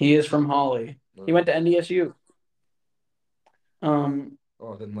 He is from Holly. He went to NDSU.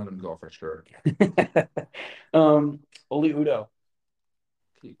 Oh, then let him go for sure. Oli Udo.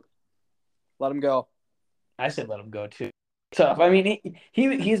 Let him go. I said let him go too. Tough. I mean,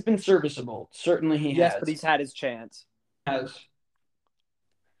 he's been serviceable. Certainly he Yes, has. but he's had his chance. Has.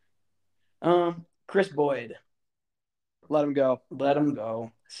 Chris Boyd. Let him go. Let him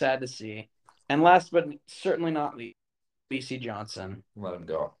go. Sad to see. And last but certainly not least, BC Johnson. Let him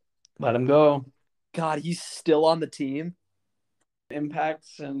go. Let him go. God, he's still on the team. Impact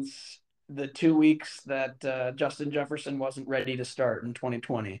since the 2 weeks that Justin Jefferson wasn't ready to start in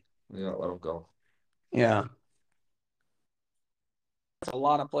 2020. Yeah, let him go. Yeah. A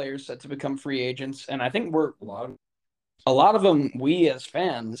lot of players set to become free agents, and I think a lot of them, we as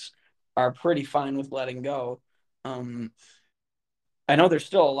fans are pretty fine with letting go. I know there's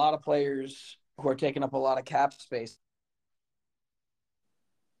still a lot of players who are taking up a lot of cap space,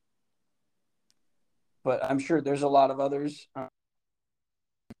 but I'm sure there's a lot of others.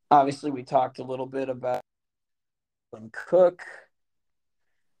 Obviously, we talked a little bit about Cook.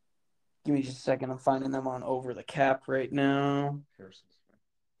 Give me just a second. I'm finding them on Over the Cap right now.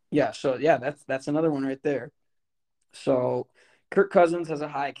 Yeah, so yeah, that's another one right there. So Kirk Cousins has a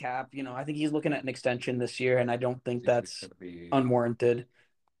high cap. You know, I think he's looking at an extension this year, and I don't think that's unwarranted.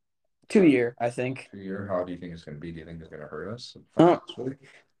 2 year, I think. 2 year. How do you think it's going to be? Do you think it's going to hurt us?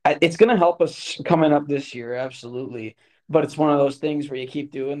 It's going to help us coming up this year, absolutely. But it's one of those things where you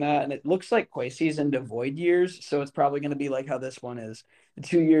keep doing that, and it looks like Kwesi's into void years, so it's probably going to be like how this one is. A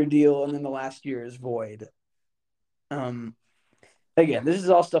 2 year deal, and then the last year is void. Again, this is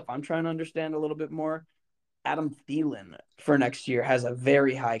all stuff I'm trying to understand a little bit more. Adam Thielen for next year has a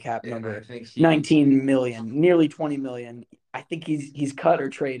very high cap number. I think 19 million, nearly 20 million. I think he's cut or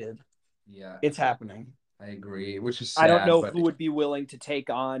traded. Yeah. It's happening. I agree, which is sad. I don't know who would be willing to take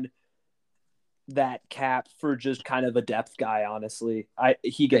on that cap for just kind of a depth guy, honestly.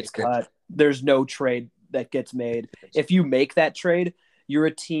 He gets cut. There's no trade that gets made. If you make that trade, you're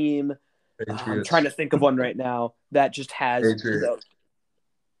a team. I'm trying to think of one right now that just has.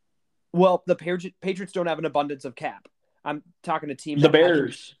 Well, the Patriots don't have an abundance of cap. I'm talking to team. The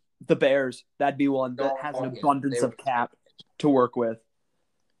Bears. The Bears. That'd be one that has an abundance of cap to work with.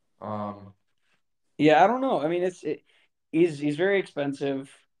 Yeah, I don't know. I mean, he's very expensive.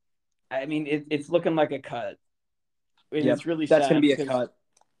 I mean, it's looking like a cut. And it's really sad. That's going to be a cut.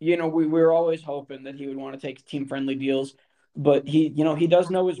 You know, we were always hoping that he would want to take team-friendly deals, but he does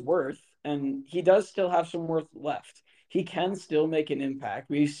know his worth, and he does still have some worth left. He can still make an impact.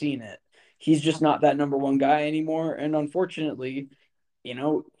 We've seen it. He's just not that number one guy anymore, and unfortunately,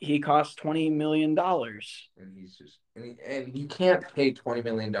 he costs $20 million. And he's just and you can't pay $20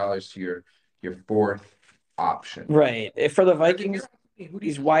 million to your fourth option. Right. If for the Vikings,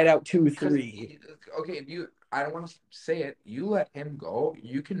 he's wide out 2-3. Okay, I don't want to say it. You let him go,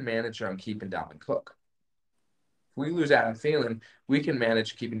 you can manage on keeping Dalvin Cook. If we lose Adam Thielen, we can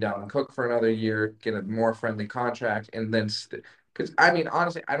manage keeping Dalvin Cook for another year, get a more friendly contract, and then because I mean,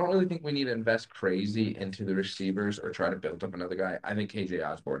 honestly, I don't really think we need to invest crazy into the receivers or try to build up another guy. I think KJ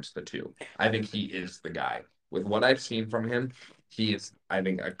Osborne's the two. I think he is the guy. With what I've seen from him, he is, I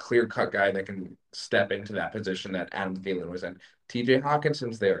think, a clear-cut guy that can step into that position that Adam Thielen was in. TJ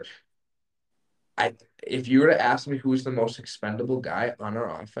Hawkinson's there. If you were to ask me who's the most expendable guy on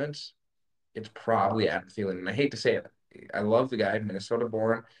our offense, it's probably Adam Thielen. And I hate to say it. I love the guy,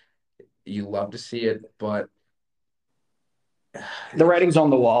 Minnesota-born. You love to see it, but the writing's on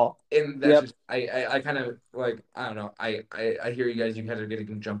the wall. And that's just, I kind of like, I don't know. I hear you guys are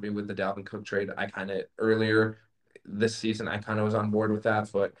getting jumpy with the Dalvin Cook trade. I kind of earlier this season, I kind of was on board with that,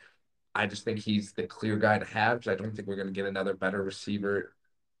 but I just think he's the clear guy to have because I don't think we're going to get another better receiver.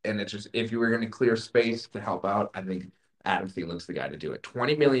 And it's just, if you were going to clear space to help out, I think Adam Thielen's the guy to do it.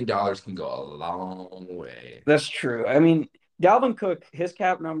 $20 million can go a long way. That's true. I mean, Dalvin Cook, his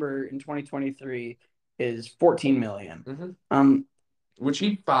cap number in 2023 is $14 million. Mm-hmm. Which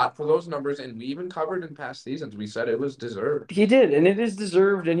he fought for those numbers, and we even covered in past seasons. We said it was deserved. He did, and it is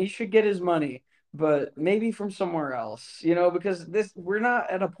deserved, and he should get his money, but maybe from somewhere else, because we're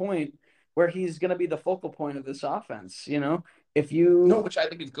not at a point where he's going to be the focal point of this offense. If which I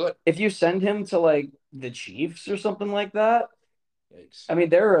think is good. if you send him to like the Chiefs or something like that, Yikes. I mean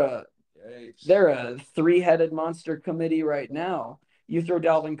they're a three-headed monster committee right now. You throw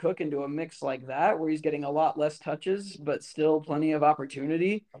Dalvin Cook into a mix like that, where he's getting a lot less touches, but still plenty of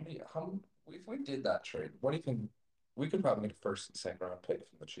opportunity. If we did that trade, what do you think? We could probably get a first and second round pick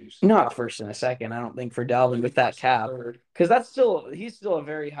from the Chiefs. Not a first and a second, I don't think, for Dalvin with that cap, because he's still a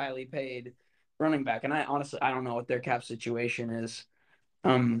very highly paid running back, and I honestly don't know what their cap situation is.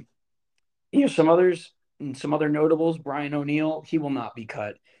 Some other notables. Brian O'Neill, he will not be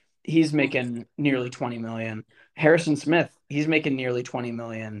cut. He's making nearly $20 million. Harrison Smith, he's making nearly $20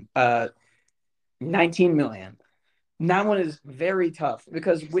 million. $19 million. That one is very tough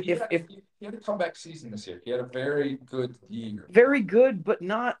because he had a comeback season this year. He had a very good year. Very good, but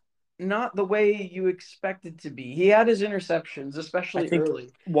not the way you expect it to be. He had his interceptions, especially early.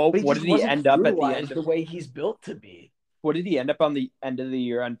 Well, what did he end up at the end? The way he's built to be. What did he end up on the end of the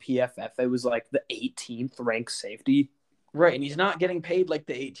year on PFF? It was like the 18th ranked safety. Right, and he's not getting paid like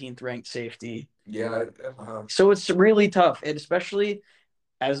the 18th ranked safety. Yeah. So it's really tough, and especially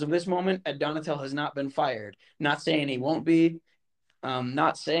as of this moment, Ed Donatel has not been fired. Not saying he won't be.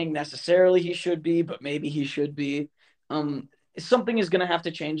 Not saying necessarily he should be, but maybe he should be. Something is going to have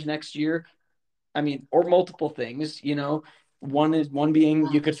to change next year. I mean, or multiple things, One being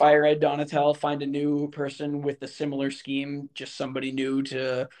you could fire Ed Donatel, find a new person with a similar scheme, just somebody new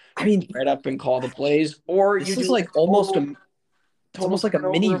to right up and call the plays. Or this is like almost like a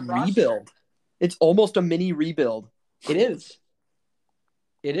mini rebuild. It's almost a mini rebuild. It is.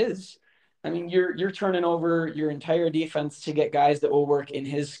 It is. I mean, you're turning over your entire defense to get guys that will work in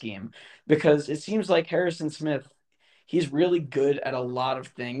his scheme, because it seems like Harrison Smith, he's really good at a lot of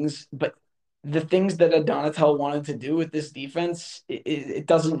things, but the things that Donatel wanted to do with this defense, it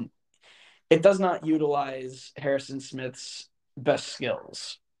does not utilize Harrison Smith's best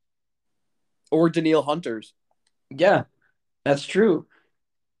skills. Or Danielle Hunter's. Yeah, that's true.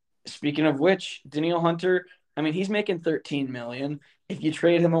 Speaking of which, Danielle Hunter, I mean, he's making $13 million. If you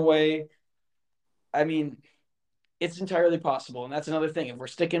trade him away, I mean, it's entirely possible. And that's another thing. If we're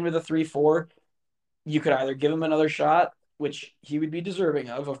sticking with a 3-4, you could either give him another shot, which he would be deserving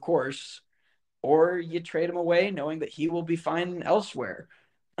of course, or you trade him away knowing that he will be fine elsewhere.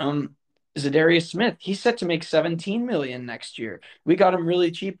 Zadarius Smith, he's set to make $17 million next year. We got him really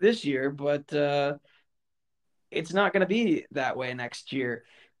cheap this year, but it's not going to be that way next year.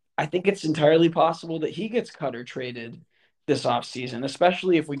 I think it's entirely possible that he gets cut or traded this offseason,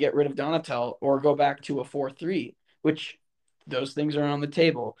 especially if we get rid of Donatel or go back to a 4-3, which those things are on the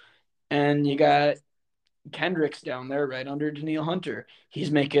table. And you got Kendricks down there right under Danielle Hunter. He's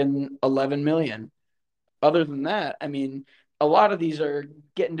making $11 million. Other than that, I mean, a lot of these are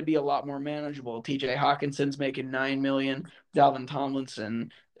getting to be a lot more manageable. TJ Hawkinson's making $9 million. Dalvin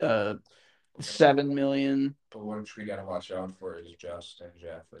Tomlinson, $7 million. But what we got to watch out for is Justin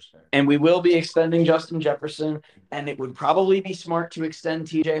Jefferson. And we will be extending Justin Jefferson, and it would probably be smart to extend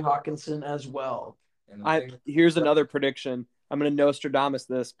TJ Hawkinson as well. Here's another prediction. I'm going to Nostradamus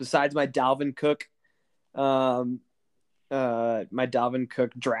this. Besides my Dalvin Cook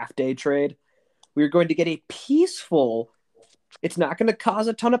draft day trade, we're going to get a peaceful. It's not going to cause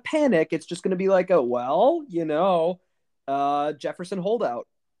a ton of panic. It's just going to be like Jefferson holdout.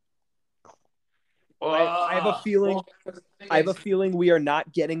 I have a feeling. I have a feeling we are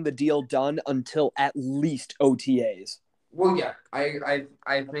not getting the deal done until at least OTAs. Well, yeah, I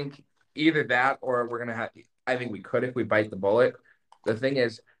think either that or we're gonna have. I think we could if we bite the bullet. The thing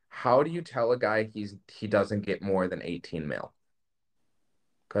is, how do you tell a guy he doesn't get more than 18 mil?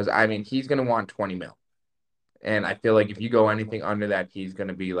 Because I mean, he's gonna want 20 mil, and I feel like if you go anything under that, he's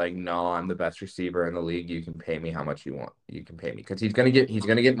gonna be like, "No, I'm the best receiver in the league. You can pay me how much you want. You can pay me," because he's gonna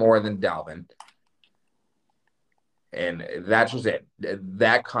get more than Dalvin. And that's just it.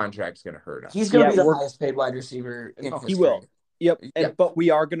 That contract's going to hurt us. He's going to be the highest paid wide receiver. He will. Yep. But we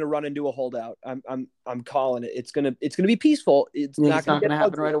are going to run into a holdout. I'm calling it. It's gonna be peaceful. It's not going to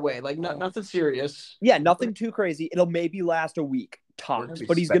happen right away. Like nothing serious. Yeah, nothing too crazy. It'll maybe last a week tops.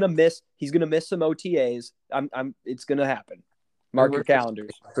 But he's gonna miss some OTAs. It's gonna happen. Mark your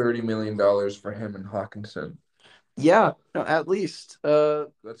calendars. $30 million for him and Hawkinson. Yeah, no, at least.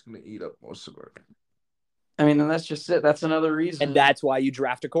 That's gonna eat up most of it. I mean, and that's just it. That's another reason. And that's why you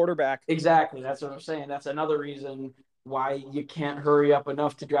draft a quarterback. Exactly. That's what I'm saying. That's another reason why you can't hurry up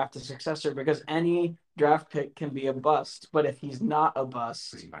enough to draft a successor, because any draft pick can be a bust. But if he's not a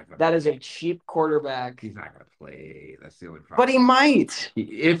bust, that is a cheap quarterback. He's not going to play. That's the only problem. But he might.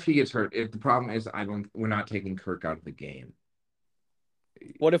 If he gets hurt. If the problem is we're not taking Kirk out of the game.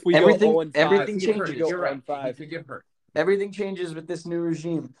 What if we Everything- go 0-5? everything What if we changes. go You're right. He 0-5? could get hurt. Everything changes with this new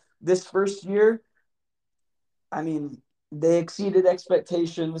regime. This first year, I mean, they exceeded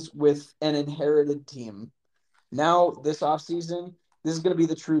expectations with an inherited team. Now, this offseason, this is going to be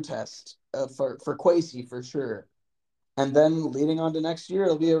the true test for Kwesi for sure. And then leading on to next year,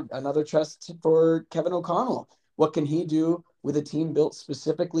 it'll be another test for Kevin O'Connell. What can he do with a team built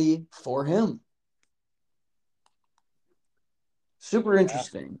specifically for him? Super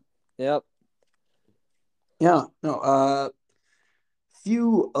interesting. Yep. Yeah. No.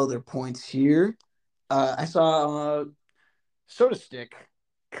 Few other points here. I saw Soda Stick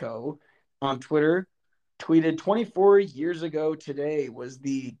Co. on Twitter tweeted 24 years ago today was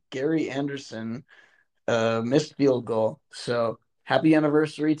the Gary Anderson missed field goal. So happy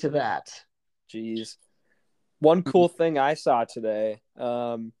anniversary to that. Jeez. One cool thing I saw today,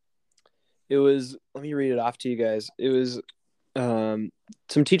 it was, let me read it off to you guys. It was some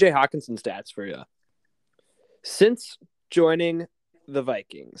TJ Hawkinson stats for you. Since joining the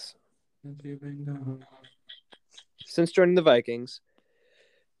Vikings,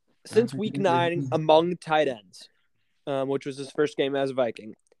 since week 9 among tight ends, which was his first game as a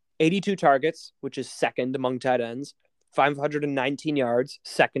Viking, 82 targets, which is second among tight ends, 519 yards,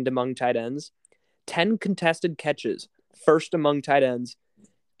 second among tight ends, 10 contested catches, first among tight ends,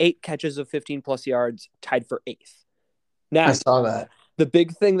 8 catches of 15-plus yards, tied for 8th. Now, I saw that. the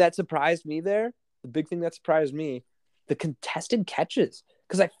big thing that surprised me, the contested catches,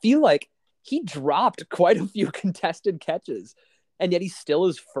 because I feel like he dropped quite a few contested catches, and yet he still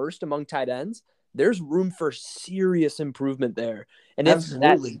is first among tight ends. There's room for serious improvement there. And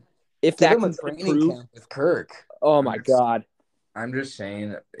Absolutely. If Give that him a can training improve, camp with Kirk. oh my God, I'm just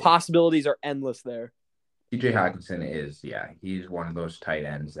saying, possibilities are endless there. TJ Hawkinson he's one of those tight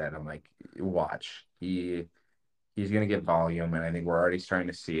ends that I'm like, watch. He's gonna get volume, and I think we're already starting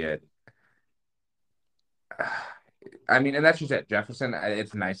to see it. I mean, and that's just it. Jefferson,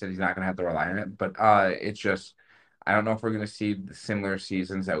 it's nice that he's not gonna have to rely on it, but it's just I don't know if we're gonna see the similar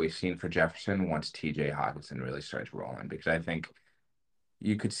seasons that we've seen for Jefferson once TJ Hawkinson really starts rolling, because I think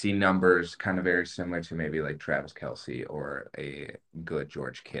you could see numbers kind of very similar to maybe like Travis Kelce or a good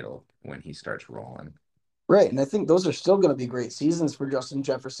George Kittle when he starts rolling. Right, and I think those are still going to be great seasons for Justin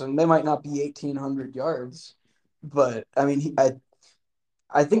Jefferson. They might not be 1,800 yards, but I mean,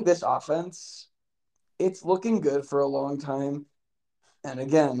 I think this offense, it's looking good for a long time. And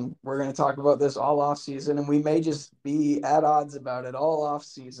again, we're going to talk about this all off season, and we may just be at odds about it all off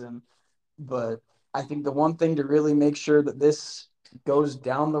season. But I think the one thing to really make sure that this goes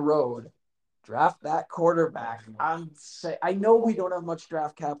down the road, draft that quarterback. I know we don't have much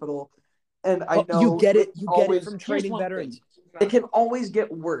draft capital, and I know you get it from here's trading one veterans. thing. It can always get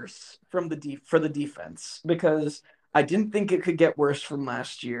worse for the defense, because I didn't think it could get worse from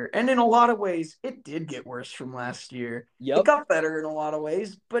last year. And in a lot of ways, it did get worse from last year. Yep. It got better in a lot of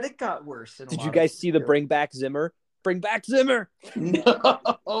ways, but it got worse in a lot of ways. Did you guys see the bring back Zimmer? Bring back Zimmer.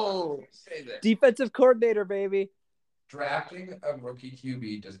 No. Say this. Defensive coordinator, baby. Drafting a rookie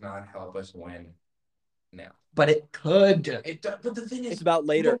QB does not help us win now. But it could. But the thing is, It's about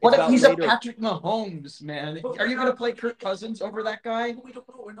later. What It's if about he's later. a Patrick Mahomes, man? Are you going to play Kirk Cousins over that guy? we don't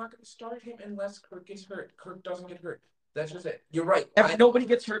know. We're not going to start him unless Kirk gets hurt. Kirk doesn't get hurt. That's just it. You're right. Nobody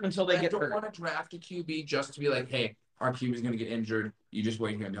gets hurt until they I get don't hurt. want to draft a QB just to be like, hey, our QB is going to get injured. You just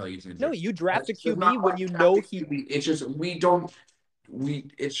wait here until he gets injured. No, you draft a That's not QB when why you I know draft a he. QB. It's just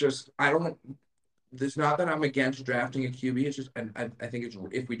it's just I don't. It's not that I'm against drafting a QB. It's just I think it's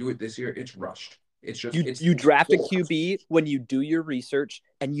if we do it this year, it's rushed. It's just You draft a QB when you do your research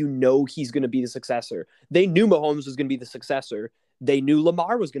and you know he's going to be the successor. They knew Mahomes was going to be the successor. They knew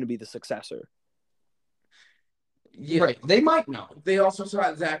Lamar was going to be the successor. Yeah. Right. They might know. They also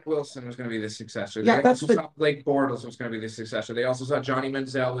saw Zach Wilson was going to be the successor. Yeah, They also saw Blake Bortles was going to be the successor. They also saw Johnny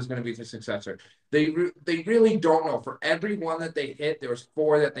Manziel was going to be the successor. They really don't know. For every one that they hit, there was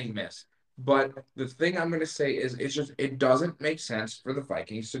 4 that they missed. But the thing I'm going to say is it doesn't make sense for the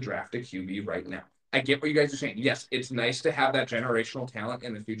Vikings to draft a QB right now. I get what you guys are saying. Yes, it's nice to have that generational talent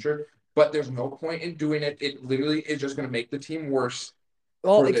in the future, but there's no point in doing it. It literally is just going to make the team worse.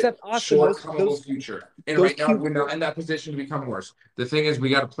 Well, except Austin, those future. And right now, we're not in that position to become worse. The thing is, we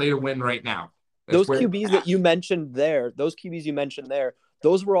got to play to win right now. Those QBs that you mentioned there,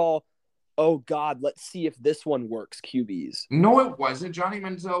 those were all, oh God, let's see if this one works QBs. No, it wasn't. Johnny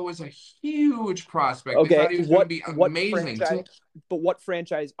Manziel was a huge prospect. Okay, thought he was going to be amazing. But what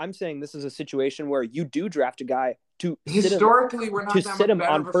franchise? I'm saying this is a situation where you do draft a guy to historically, we're not that much better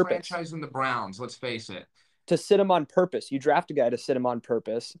on of a purpose. franchise than the Browns. Let's face it. To sit him on purpose. You draft a guy to sit him on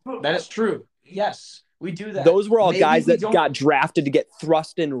purpose. That is true. Yes. We do that. Those were all Maybe guys we that don't- got drafted to get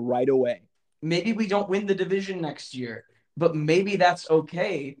thrust in right away. Maybe we don't win the division next year, but maybe that's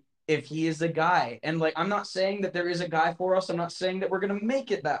okay if he is a guy. And like, I'm not saying that there is a guy for us. I'm not saying that we're going to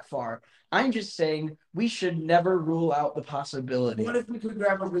make it that far. I'm just saying we should never rule out the possibility. What if we could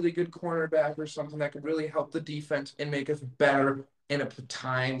grab a really good cornerback or something that could really help the defense and make us better in a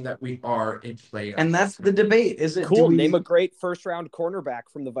time that we are in playoffs? And that's the debate. Is it Cool. do we, Name a great first-round cornerback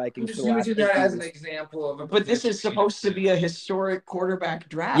from the I'm Vikings. just for the last using that 8 as an years. example of a but this is position. supposed to be a historic quarterback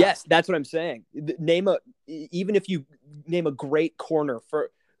draft. Yes, that's what I'm saying. Even if you name a great corner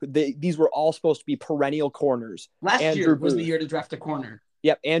these were all supposed to be perennial corners. Last Andrew year was the Booth. year to draft a corner.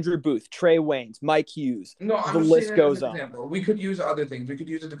 Yep, Andrew Booth, Trey Waynes, Mike Hughes. No, I'm The just list saying that as goes an on. example. We could use other things. We could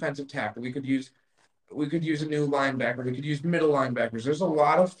use a defensive tackle. We could use a new linebacker. We could use middle linebackers. There's a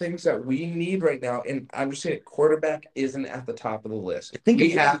lot of things that we need right now. And I'm just saying quarterback isn't at the top of the list. We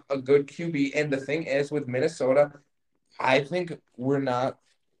have a good QB. And the thing is with Minnesota, I think we're not.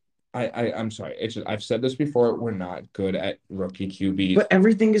 I'm sorry. I've said this before. We're not good at rookie QBs. But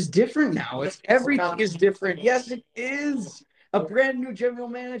everything is different now. Everything is different. Yes, it is. A brand new general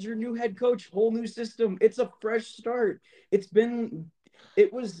manager, new head coach, whole new system. It's a fresh start.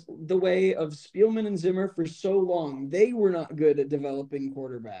 It was the way of Spielman and Zimmer for so long. They were not good at developing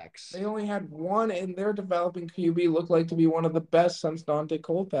quarterbacks. They only had one, and their developing QB looked like to be one of the best since Dante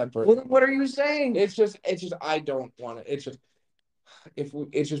Culpepper. Well, then what are you saying? It's just I don't want it. It's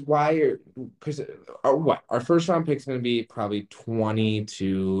just why you're because our first round pick is going to be probably 20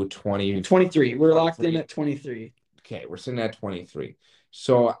 to 20. 23. We're locked in at 23. Okay, we're sitting at 23.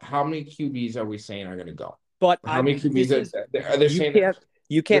 So how many QBs are we saying are going to go? But How many QBs are they saying?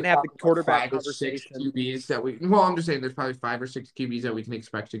 You can't have the There's quarterback probably 5 or 6 conversation. QBs that we. Well, I'm just saying there's probably 5 or 6 QBs that we can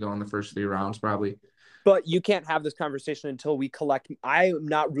expect to go in the first 3 rounds, probably. But you can't have this conversation until we collect. I am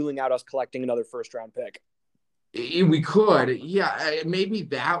not ruling out us collecting another first-round pick. We could, yeah, maybe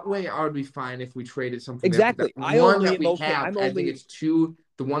that way I would be fine if we traded something. Exactly. The I one only that we am okay. have, I'm I only- think it's too.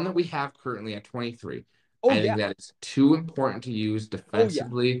 The one that we have currently at 23. Oh I yeah. think that it's too important to use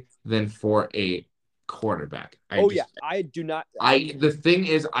defensively than for a quarterback. I do not. The thing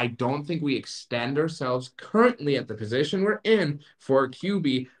is, I don't think we extend ourselves currently at the position we're in for a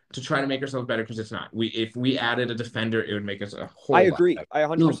QB to try to make ourselves better because it's not. If we added a defender, it would make us a whole. I lot agree. better. I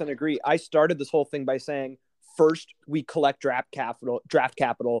 100% agree. I started this whole thing by saying first we collect draft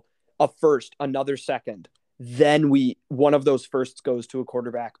capital, a first, another second, then one of those firsts goes to a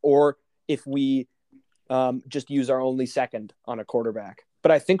quarterback, or if we just use our only second on a quarterback.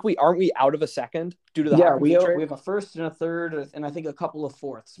 But I think aren't we out of a second due to the we Hopkins trade? have a first and a third, and I think a couple of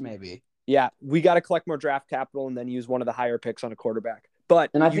fourths maybe. Yeah, we got to collect more draft capital and then use one of the higher picks on a quarterback. But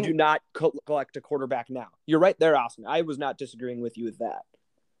you do not collect a quarterback now. You're right there, Austin. I was not disagreeing with you with that.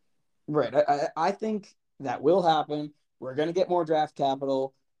 Right. I think that will happen. We're going to get more draft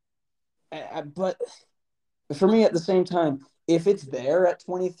capital. But for me, at the same time, if it's there at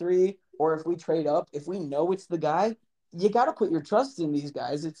 23 or if we trade up, if we know it's the guy, you got to put your trust in these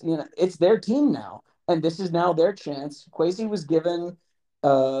guys. It's their team now, and this is now their chance. Kwesi was given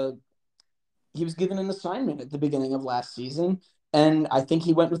an assignment at the beginning of last season, and I think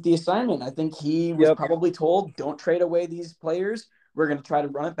he went with the assignment. I think he was probably told, don't trade away these players. We're going to try to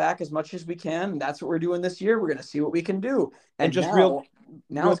run it back as much as we can. And that's what we're doing this year. We're going to see what we can do. And just now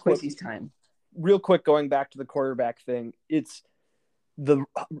it's Kwesi's time. Real quick, going back to the quarterback thing, it's the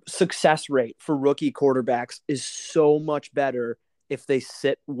success rate for rookie quarterbacks is so much better if they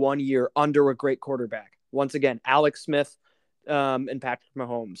sit 1 year under a great quarterback. Once again, Alex Smith and Patrick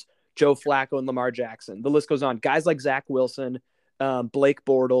Mahomes, Joe Flacco and Lamar Jackson. The list goes on. Guys like Zach Wilson, Blake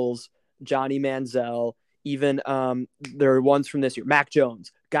Bortles, Johnny Manziel, even there are ones from this year, Mac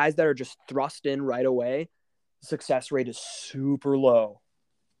Jones, guys that are just thrust in right away. Success rate is super low.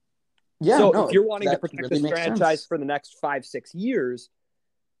 Yeah. So if you're wanting to protect this franchise for the next 5-6 years,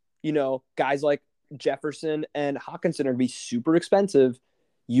 guys like Jefferson and Hawkinson are going to be super expensive.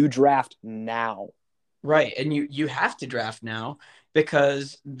 You draft now. Right. And you have to draft now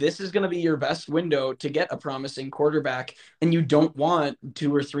because this is going to be your best window to get a promising quarterback. And you don't want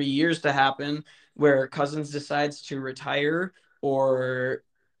 2 or 3 years to happen where Cousins decides to retire or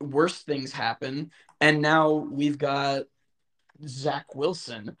worse things happen. And now we've got Zach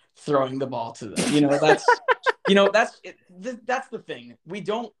Wilson throwing the ball to them. That's the thing.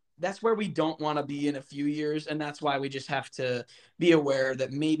 That's where we don't want to be in a few years, and that's why we just have to be aware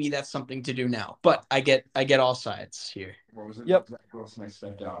that maybe that's something to do now. But I get all sides here. What was it? Yep. Zach Wilson, I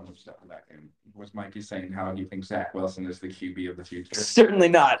stepped down and stepped back in. Was Mikey saying how do you think Zach Wilson is the QB of the future? Certainly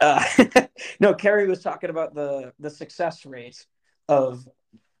not. No, Kerry was talking about the success rate of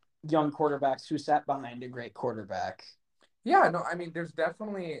young quarterbacks who sat behind a great quarterback. Yeah, no, I mean, there's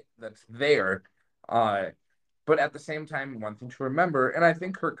definitely that's there. But at the same time, one thing to remember, and I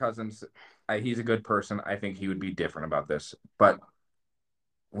think Kirk Cousins, he's a good person. I think he would be different about this. But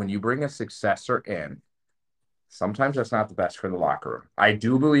when you bring a successor in, sometimes that's not the best for the locker room. I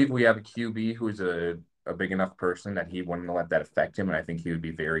do believe we have a QB who is a big enough person that he wouldn't let that affect him. And I think he would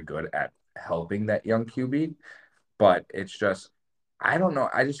be very good at helping that young QB. But it's just, I don't know.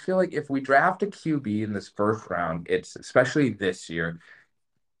 I just feel like if we draft a QB in this first round, it's especially this year,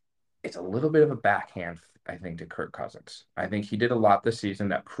 it's a little bit of a backhand, I think, to Kirk Cousins. I think he did a lot this season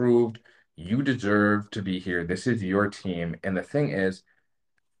that proved you deserve to be here. This is your team. And the thing is,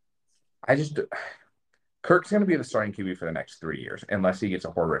 I just Kirk's going to be the starting QB for the next 3 years, unless he gets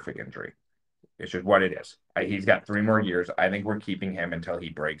a horrific injury. It's just what it is. He's got 3 more years. I think we're keeping him until he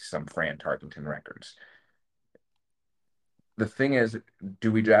breaks some Fran Tarkenton records. The thing is,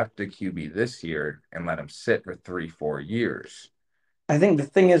 do we draft the QB this year and let him sit for 3-4 years? I think the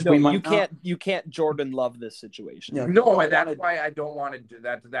thing is, No, we might you can't Jordan Love this situation. No, that's why I don't want to do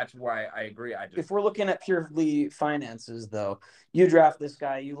that. That's why I agree. If we're looking at purely finances, though, you draft this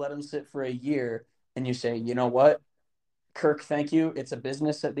guy, you let him sit for a year, and you say, you know what, Kirk, thank you. It's a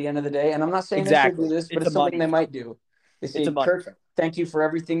business at the end of the day, and I'm not saying they should do this, but it's something they might do. They say, Kirk, thank you for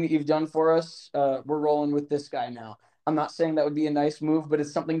everything that you've done for us. We're rolling with this guy now. I'm not saying that would be a nice move, but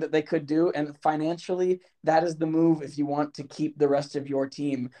it's something that they could do. And financially, that is the move if you want to keep the rest of your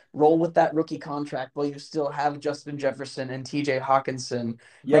team. Roll with that rookie contract while you still have Justin Jefferson and TJ Hawkinson.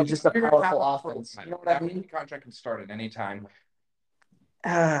 Like just a powerful offense. You know what I mean? Contract can start at any time.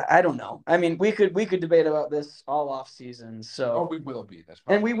 I don't know. I mean, we could debate about this all off season. So we will be this,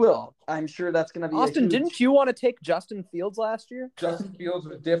 and we will. I'm sure that's going to be. Austin, didn't you want to take Justin Fields last year? Justin Fields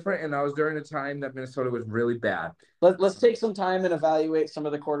was different, and that was during a time that Minnesota was really bad. Let's take some time and evaluate some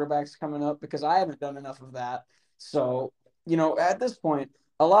of the quarterbacks coming up because I haven't done enough of that. So at this point,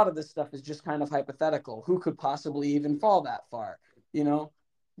 a lot of this stuff is just kind of hypothetical. Who could possibly even fall that far?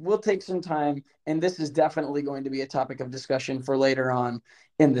 We'll take some time, and this is definitely going to be a topic of discussion for later on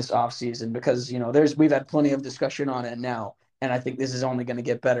in this offseason because, we've had plenty of discussion on it now, and I think this is only going to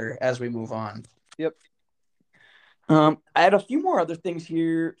get better as we move on. Yep. I had a few more other things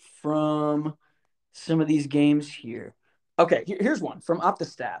here from some of these games here. Okay, here's one from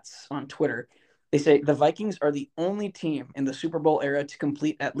OptaStats on Twitter. They say the Vikings are the only team in the Super Bowl era to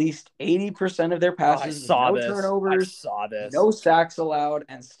complete at least 80% of their passes. Turnovers, no sacks allowed,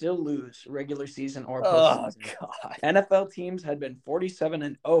 and still lose regular season or postseason. Oh, God. NFL teams had been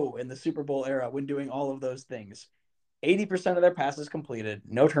 47-0 in the Super Bowl era when doing all of those things. 80% of their passes completed,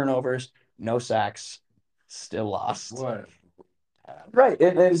 no turnovers, no sacks, still lost. What? Right.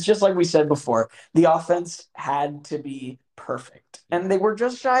 It's just like we said before. The offense had to be perfect, and they were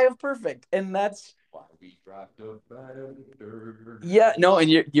just shy of perfect, and that's why we dropped a batter. Yeah, no, and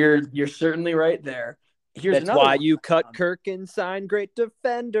you're certainly right there. That's why you cut Kirk and sign great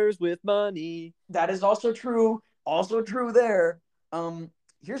defenders with money. That is also true. Also true there.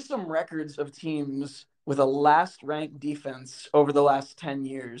 Here's some records of teams with a last-ranked defense over the last 10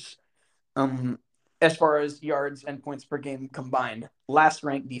 years. As far as yards and points per game combined,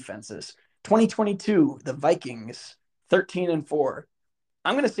 last-ranked defenses. 2022, the Vikings, 13-4.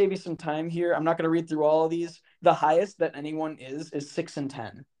 I'm going to save you some time here. I'm not going to read through all of these. The highest that anyone is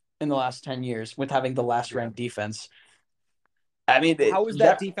 6-10 in the last 10 years with having the last-ranked defense. I mean, how is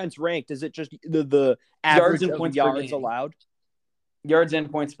that defense ranked? Is it just the average of yards allowed? Yards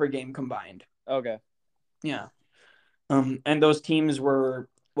and points per game combined. Okay. Yeah. And those teams were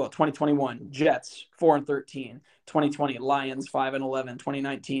 2021 Jets 4-13, 2020 Lions 5-11,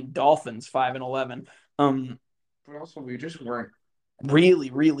 2019 Dolphins 5-11. But also we just weren't really,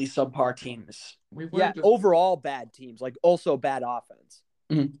 really subpar teams. Overall bad teams, like also bad offense.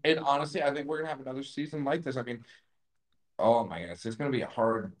 Mm-hmm. And honestly, I think we're gonna have another season like this. I mean, oh my goodness, it's gonna be a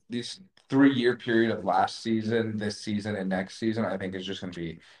hard. This 3-year period of last season, this season, and next season, I think is just gonna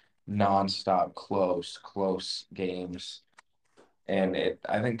be nonstop close games. And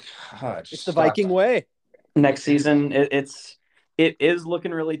I think it's the Viking way. Next season, it is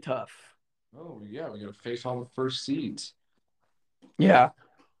looking really tough. Oh yeah, we gotta face all the first seeds. Yeah.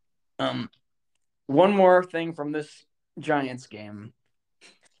 One more thing from this Giants game.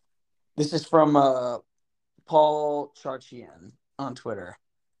 This is from Paul Charchian on Twitter.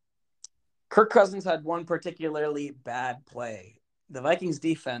 Kirk Cousins had one particularly bad play. The Vikings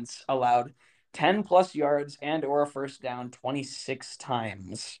defense allowed 10+ yards and or a first down 26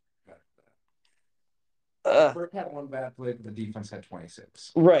 times. Kirk had one bad play, but the defense had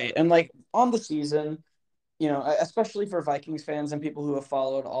 26. Right. And on the season, especially for Vikings fans and people who have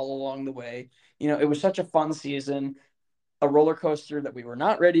followed all along the way. It was such a fun season, a roller coaster that we were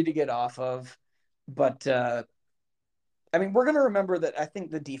not ready to get off of. But we're going to remember that I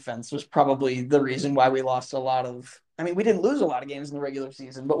think the defense was probably the reason why we lost a lot of. We didn't lose a lot of games in the regular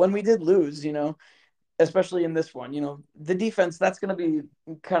season, but when we did lose, especially in this one, the defense, that's going to be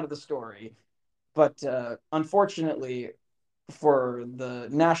kind of the story. But unfortunately, for the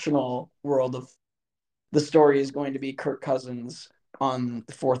national world of the story is going to be Kirk Cousins on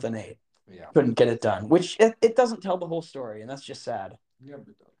 4th and 8. Yeah. Couldn't get it done, which it doesn't tell the whole story, and that's just sad. Yeah,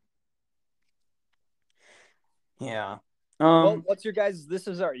 but Yeah. Well, what's your guys' this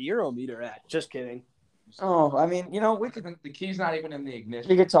is our Eurometer at? Just kidding. We could. the key's not even in the ignition.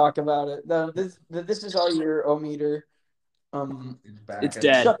 We could talk about it. This is our Eurometer. It's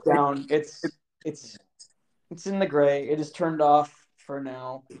dead. Shut down. It's in the gray. It is turned off for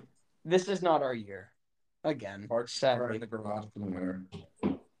now. This is not our year. Again, sadly. In the garage for the winter.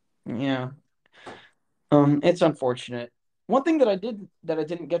 Yeah. It's unfortunate. One thing that I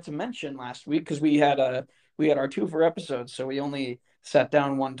didn't get to mention last week, because we had our 2 for episodes, so we only sat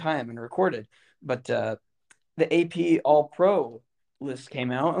down one time and recorded. But the AP All Pro list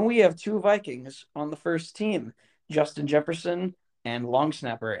came out, and we have 2 Vikings on the first team: Justin Jefferson and long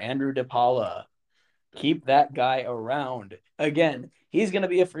snapper Andrew DePaula. Keep that guy around. Again, he's going to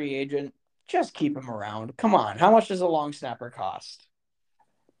be a free agent. Just keep him around. Come on. How much does a long snapper cost?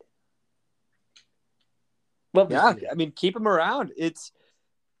 Yeah, keep him around.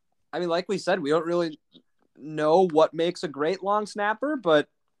 Like we said, we don't really know what makes a great long snapper, but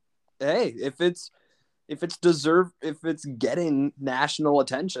hey, if it's getting national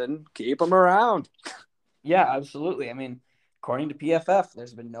attention, keep him around. Yeah, absolutely. According to PFF,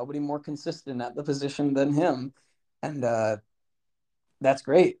 there's been nobody more consistent at the position than him, and that's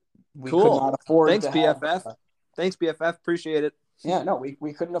great. We could not afford. Thanks, PFF. Thanks, PFF. Appreciate it. Yeah, no,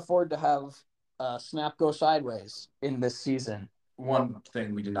 we couldn't afford to have snap go sideways in this season. One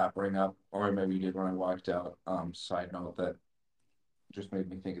thing we did not bring up, or maybe we did when I walked out. Side note that just made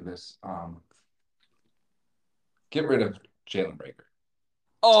me think of this. Get rid of Jalen Reagor.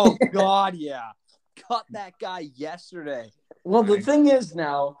 Oh God, yeah. Cut that guy yesterday. Well, the thing is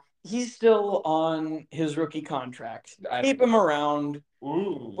now he's still on his rookie contract. Keep him around.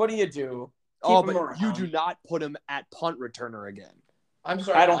 Ooh. What do you do? But you do not put him at punt returner again. I'm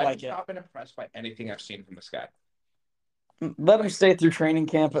sorry. I don't like it. I've not been impressed by anything I've seen from this guy. Let him stay through training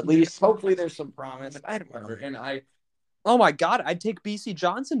camp at least. Hopefully there's some promise. I don't know. Oh my God, I'd take BC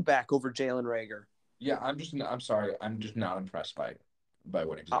Johnson back over Jalen Reagor. Yeah, I'm sorry. I'm just not impressed by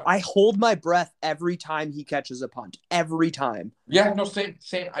what he's done. I hold my breath every time he catches a punt. Every time. Yeah, no, same.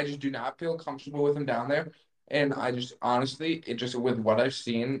 I just do not feel comfortable with him down there. And I just honestly, with what I've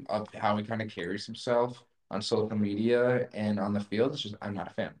seen of how he kind of carries himself on social media and on the field, I'm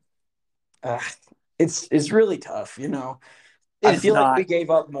not a fan. It's really tough, I feel like we gave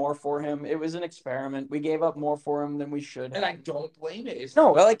up more for him. It was an experiment. We gave up more for him than we should. And I don't blame it.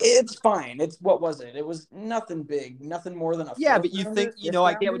 It's fine. What was it? It was nothing big, nothing more than a. Yeah, but you think,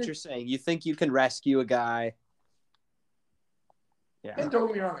 I get what you're saying. You think you can rescue a guy. Yeah. And don't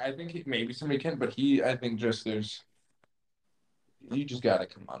get me wrong, I think maybe somebody can, but I think you just gotta,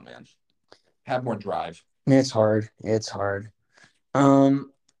 come on, man. Have more drive. It's hard.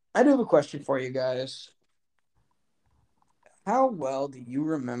 I do have a question for you guys. How well do you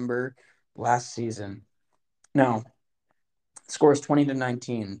remember last season? Now, scores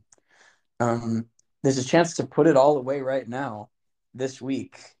 20-19. There's a chance to put it all away right now this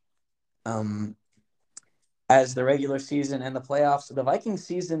week. As the regular season and the playoffs, the Vikings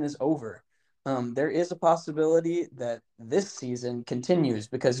season is over. There is a possibility that this season continues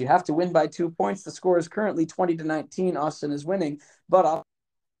because you have to win by 2 points. The score is currently 20-19. Austin is winning, but off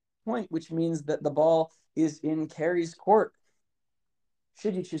point, which means that the ball is in Carrie's court.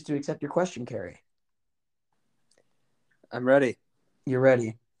 Should you choose to accept your question, Carrie? I'm ready. You're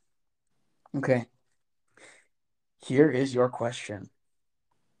ready. Okay. Here is your question.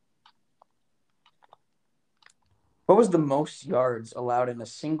 What was the most yards allowed in a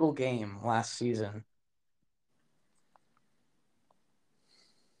single game last season?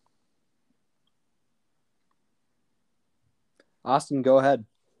 Austin, go ahead.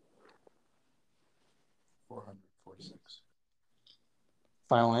 446.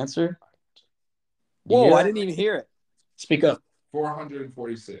 Final answer? Whoa, I didn't even hear it. Speak up.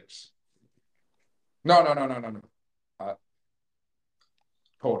 446. No.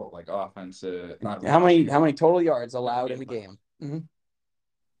 Total, like offensive. How many total yards allowed in the game? Mm-hmm.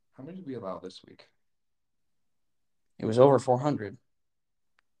 How many did we allow this week? It was over 400.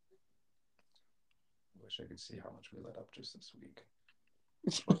 wish I could see how much we let up just this week.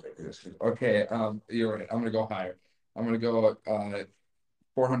 Okay, you're right. I'm gonna go higher. I'm gonna go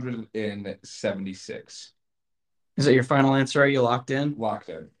 476. Is that your final answer? Are you locked in? Locked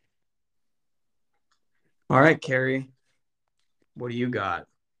in. All right, Carrie. What do you got?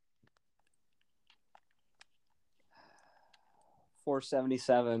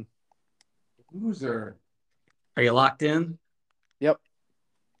 477. Loser. Are you locked in? Yep.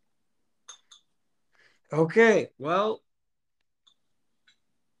 Okay, well,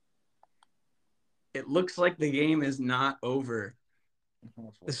 it looks like the game is not over.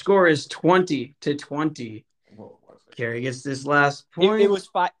 The score is 20-20. What was it? Carrie gets this last point. It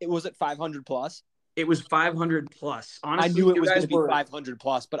was at 500 plus. It was 500 plus. Honestly, I knew it was going to be were 500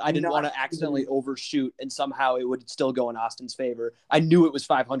 plus, but I didn't not want to accidentally overshoot and somehow it would still go in Austin's favor. I knew it was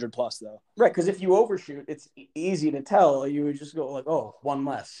 500 plus though. right, because if you overshoot, it's easy to tell. You would just go like, "Oh, one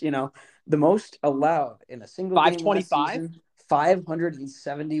less." You know, the most allowed in a single game last 525? season,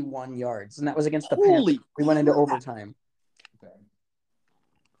 571 yards, and that was against the Holy Panthers. We went into crap. overtime.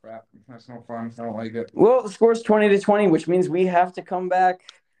 Crap, that's no fun. I don't like it. Well, the score's 20-20, which means we have to come back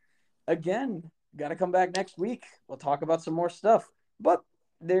again. Got to come back next week. We'll talk about some more stuff, but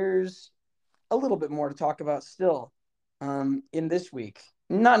there's a little bit more to talk about still in this week.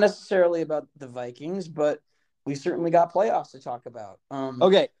 Not necessarily about the Vikings, but we certainly got playoffs to talk about.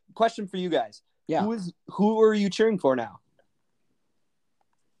 Okay, question for you guys. Yeah. Who are you cheering for now?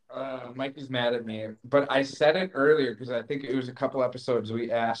 Mike is mad at me, but I said it earlier because I think it was a couple episodes we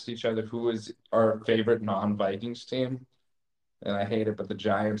asked each other who was our favorite non-Vikings team. And I hate it, but the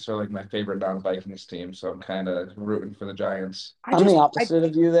Giants are like my favorite non-Vikings team, so I'm kind of rooting for the Giants. I'm the opposite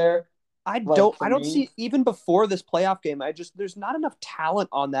of you there. I Like, don't for me- see even before this playoff game. There's not enough talent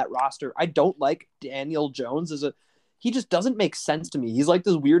on that roster. I don't like Daniel Jones he just doesn't make sense to me. He's like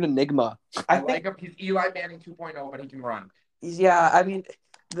this weird enigma. I like him. He's Eli Manning 2.0, but he can run. Yeah, I mean,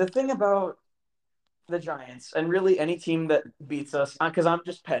 the thing about the Giants and really any team that beats us, because I'm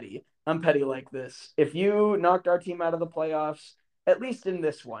just petty. I'm petty like this. If you knocked our team out of the playoffs, at least in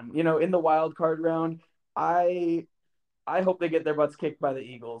this one, in the wild card round, I hope they get their butts kicked by the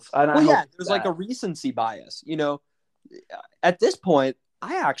Eagles. And there's like a recency bias. At this point,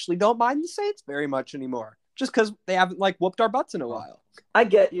 I actually don't mind the Saints very much anymore, just because they haven't whooped our butts in a while. I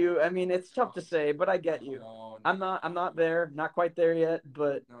get you. I mean, it's tough to say, but I get you. No, I'm not there, not quite there yet,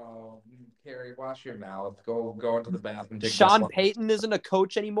 but no, Carrie, wash your mouth. Go into the bathroom. Take Sean this one. Payton isn't a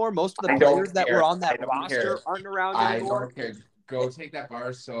coach anymore. Most of the I don't players that care. were on that I don't roster care. aren't around I anymore. don't care. Go take that bar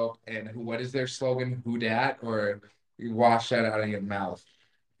of soap and what is their slogan? Who dat? Or you wash that out of your mouth.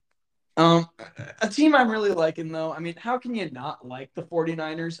 a team I'm really liking though. I mean, how can you not like the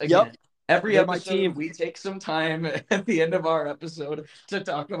 49ers? Again, Yep. every They're my episode team. we take some time at the end of our episode to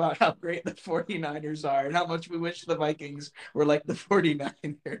talk about how great the 49ers are and how much we wish the Vikings were like the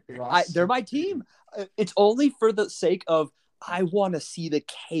 49ers. They're my team. It's only for the sake of I want to see the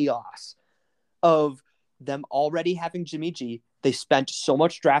chaos of them already having Jimmy G. They spent so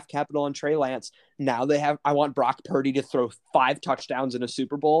much draft capital on Trey Lance. Now I want Brock Purdy to throw 5 touchdowns in a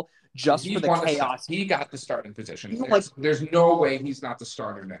Super Bowl just for the chaos. He got the starting position. You know, There's no way he's not the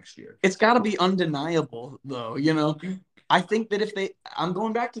starter next year. It's got to be undeniable though, I think that I'm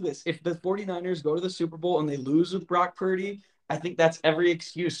going back to this, if the 49ers go to the Super Bowl and they lose with Brock Purdy, I think that's every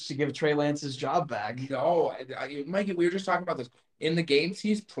excuse to give Trey Lance his job back. No, Mikey, we were just talking about this. In the games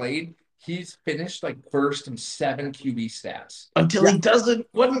he's played, he's finished first in 7 QB stats. Until he doesn't.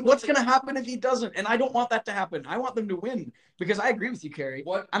 What's going to happen if he doesn't? And I don't want that to happen. I want them to win because I agree with you, Carrie.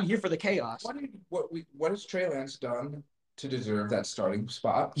 I'm here for the chaos. What has Trey Lance done to deserve that starting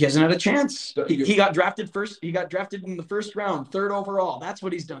spot? He hasn't had a chance. He got drafted first. He got drafted in the first round, 3rd overall. That's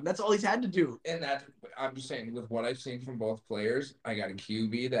what he's done. That's all he's had to do. And I'm just saying, with what I've seen from both players, I got a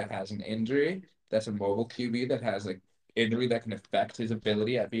QB that has an injury, that's a mobile QB that has injury that can affect his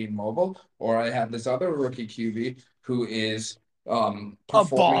ability at being mobile, or I have this other rookie QB who is a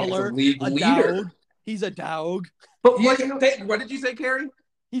performing as baller, a league a leader. dog. He's a dog. But What did you say, Carrie?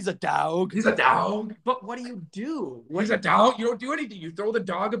 He's a dog. He's a dog. But what do you do? He's a dog. You don't do anything. You throw the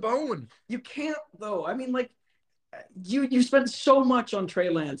dog a bone. You can't though. I mean, you spend so much on Trey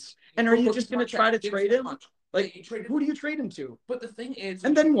Lance, and are you just going to try to trade him? Who do you trade him to? But the thing is,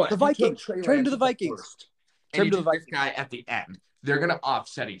 And then what? The Vikings. Trade him to the Vikings. And you Trade him to the took this guy at the end. They're going to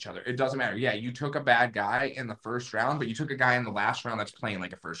offset each other. It doesn't matter. Yeah, you took a bad guy in the first round, but you took a guy in the last round that's playing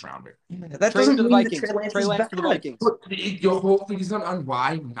like a first rounder. That Trade him doesn't to the mean that Vikings. Trey Lance Trey Lance to the Vikings. But your whole reason on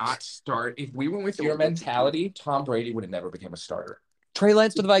why not start, if we went with your mentality, Tom Brady would have never become a starter. Trey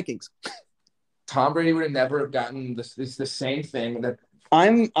Lance to the Vikings. Tom Brady would have never gotten this. It's the same thing that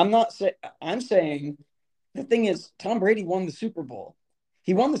I'm saying the thing is, Tom Brady won the Super Bowl.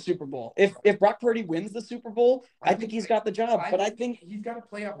 He won the Super Bowl. If Brock Purdy wins the Super Bowl, I think he's got the job. But I think he's got a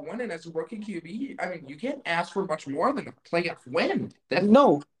playoff win, and as a rookie QB, I mean, you can't ask for much more than a playoff win.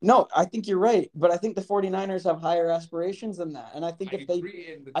 No, I think you're right. But I think the 49ers have higher aspirations than that. And I think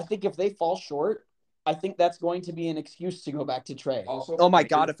if they fall short, I think that's going to be an excuse to go back to Trey. Also, oh my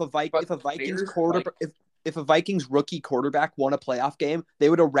God, if a Vikings rookie quarterback won a playoff game,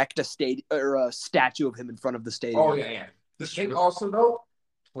 they would erect a statue of him in front of the stadium. Oh yeah. The thing also though,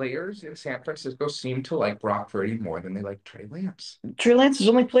 players in San Francisco seem to like Brock Purdy more than they like Trey Lance. Trey Lance has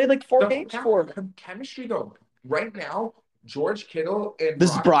only played like 4 games for him. Chemistry though, right now, George Kittle and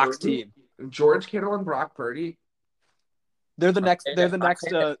this is Brock's team. George Kittle and Brock Purdy. They're the next. I'm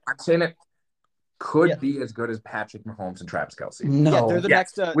saying it could be as good as Patrick Mahomes and Travis Kelce. No, yeah, they're the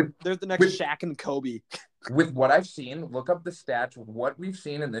next. They're the next Shaq and Kobe. With what I've seen, look up the stats. What we've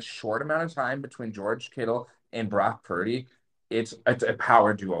seen in this short amount of time between George Kittle and Brock Purdy, it's a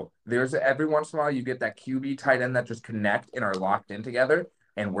power duo. There's every once in a while you get that QB tight end that just connect and are locked in together,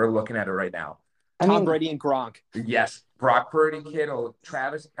 and we're looking at it right now. Tom Brady and Gronk. Yes, Brock Purdy, Kittle,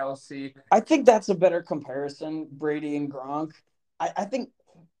 Travis Kelce. I think that's a better comparison, Brady and Gronk. I think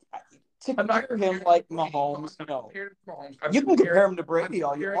to compare him like Mahomes, no. You can compare him to Brady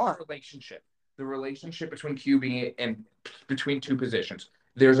all you want. The relationship between QB and between two positions.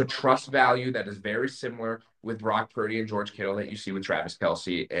 There's a trust value that is very similar with Brock Purdy and George Kittle that you see with Travis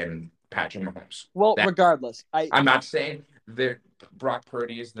Kelce and Patrick Mahomes. Well, regardless, I'm not saying that Brock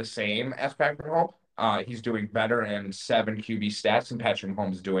Purdy is the same as Patrick Mahomes. He's doing better in 7 QB stats than Patrick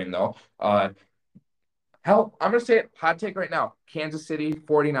Mahomes is doing, though. Hell, I'm going to say it, hot take right now. Kansas City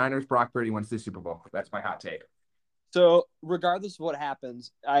 49ers, Brock Purdy wins the Super Bowl. That's my hot take. So, regardless of what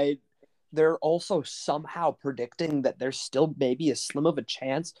happens, they're also somehow predicting that there's still maybe a slim of a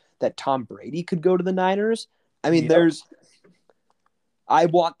chance that Tom Brady could go to the Niners. I mean, I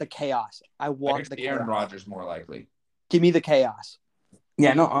want the chaos. I want the Aaron Rodgers more likely. Give me the chaos.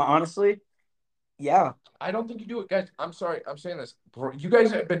 Yeah, no, honestly, yeah. I don't think you do it, guys. I'm sorry. I'm saying this. You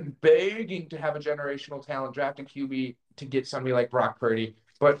guys have been begging to have a generational talent drafted QB to get somebody like Brock Purdy,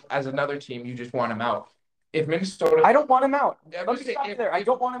 but as another team, you just want him out. If Minnesota, I don't want him out. Let me stop there. I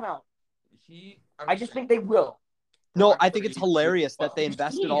don't want him out. I just think they will. No, I think it's hilarious that they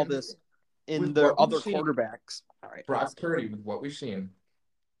invested all this in their other quarterbacks. All right, Brock Purdy, with what we've seen,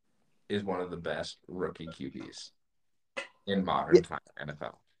 is one of the best rookie QBs in modern time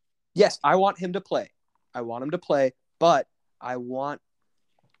NFL. Yes, I want him to play. But I want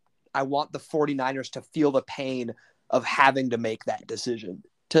the 49ers to feel the pain of having to make that decision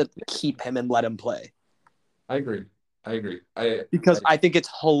to keep him and let him play. I agree. Because I think it's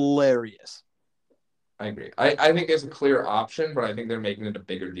hilarious. I agree. I think it's a clear option, but I think they're making it a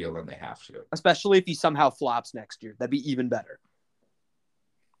bigger deal than they have to. Especially if he somehow flops next year. That'd be even better.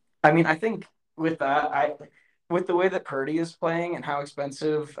 I mean, I think with that, with the way that Purdy is playing and how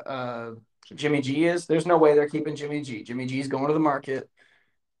expensive Jimmy G is, there's no way they're keeping Jimmy G. Jimmy G's going to the market.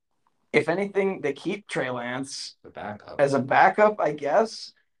 If anything, they keep Trey Lance as a backup, I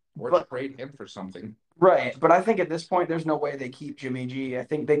guess. Or trade him for something. Right. But I think at this point, there's no way they keep Jimmy G. I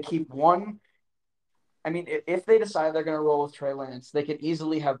think they keep one. I mean, if they decide they're going to roll with Trey Lance, they could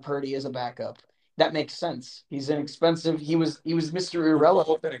easily have Purdy as a backup. That makes sense. He's inexpensive. He was Mr.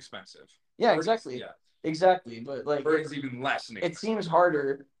 Irrelevant. Inexpensive. Yeah, exactly. Yeah. Exactly. But like Purdy's even less. It seems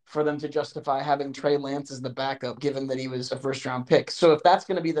harder for them to justify having Trey Lance as the backup, given that he was a first-round pick. So if that's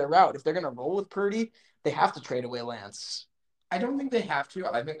going to be their route, if they're going to roll with Purdy, they have to trade away Lance. I don't think they have to.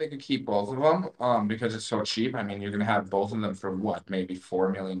 I think they could keep both of them because it's so cheap. I mean, you're going to have both of them for what, maybe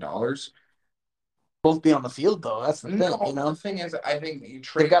 $4 million? Both be on the field, though. That's the thing, you know? The thing is, I think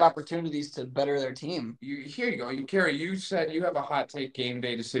they've got opportunities to better their team. Here you go. Kerry, you said you have a hot take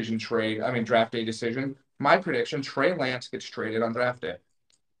draft day decision. My prediction, Trey Lance gets traded on draft day.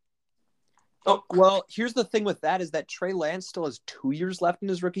 Oh, well, here's the thing with that is that Trey Lance still has 2 years left in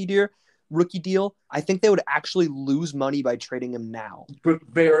his rookie deal. I think they would actually lose money by trading him now. But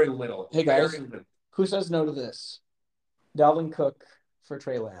very little. Hey, guys, who says no to this? Dalvin Cook for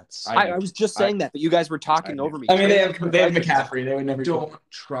Trey Lance. I was just saying that, but you guys were talking over me. I mean, they have McCaffrey. They would never. Don't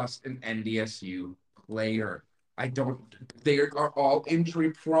trust an NDSU player. They are all injury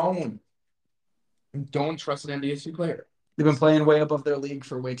prone. Don't trust an NDSU player. They've been playing way above their league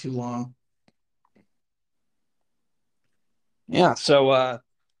for way too long. Yeah, so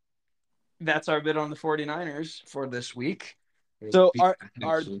that's our bid on the 49ers for this week. So are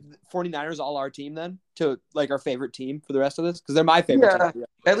 49ers all our team then? To like our favorite team for the rest of this? Because they're my favorite team.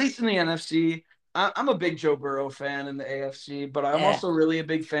 At least in the NFC. I'm a big Joe Burrow fan in the AFC, but I'm also really a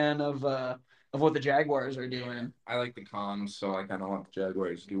big fan of of what the Jaguars are doing. I like the cons, so I kind of want the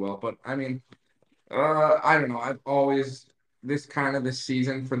Jaguars to do well. But I mean, I don't know. This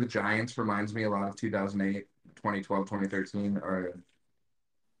season for the Giants reminds me a lot of 2008, 2012, 2013, or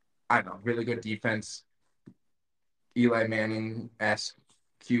I don't know, really good defense, Eli Manning-esque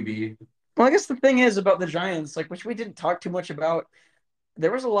QB. Well, I guess the thing is about the Giants, like, which we didn't talk too much about,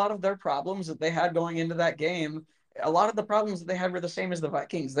 there was a lot of their problems that they had going into that game. A lot of the problems that they had were the same as the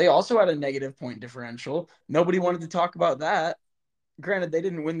Vikings. They also had a negative point differential. Nobody wanted to talk about that. Granted, they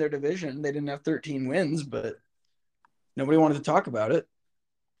didn't win their division. They didn't have 13 wins, but nobody wanted to talk about it.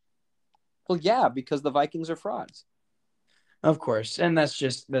 Well, yeah, because the Vikings are frauds. Of course. And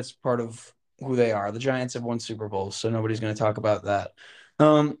that's part of who they are. The Giants have won Super Bowls, so nobody's going to talk about that.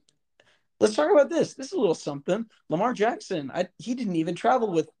 Let's talk about this. This is a little something. Lamar Jackson, he didn't even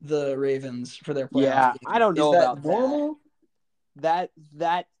travel with the Ravens for their playoff Yeah, game. I don't know Is that about normal? that,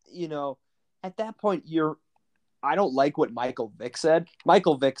 at that point I don't like what Michael Vick said.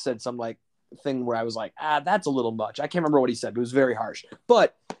 Michael Vick said some thing where I was like, that's a little much. I can't remember what he said, but it was very harsh.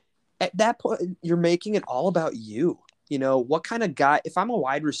 But at that point, you're making it all about you. What kind of guy, if I'm a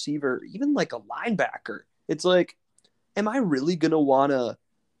wide receiver, even like a linebacker, it's like, am I really going to want to,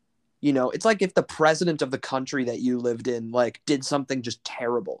 it's like if the president of the country that you lived in, did something just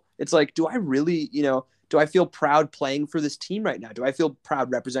terrible. It's like, do I really, do I feel proud playing for this team right now? Do I feel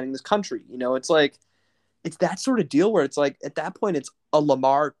proud representing this country? It's like, it's that sort of deal where it's like, at that point, it's a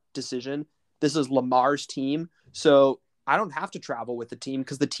Lamar decision. This is Lamar's team. So I don't have to travel with the team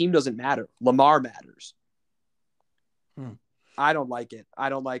because the team doesn't matter. Lamar matters. I don't like it. I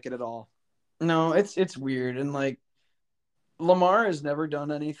don't like it at all. No, it's weird. And Lamar has never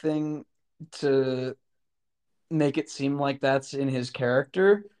done anything to make it seem like that's in his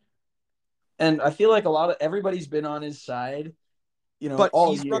character. And I feel like everybody's been on his side, but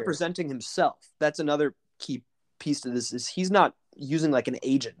all he's year. Representing himself. That's another key piece to this is he's not using like an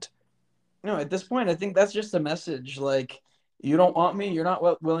agent. No, at this point, I think that's just a message. Like, you don't want me. You're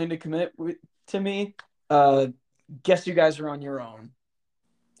not willing to commit to me. Guess you guys are on your own.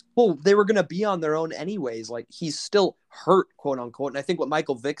 Well, they were going to be on their own anyways. Like, he's still hurt, quote unquote. And I think what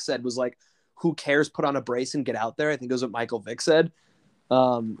Michael Vick said was like, who cares? Put on a brace and get out there. I think that was what Michael Vick said.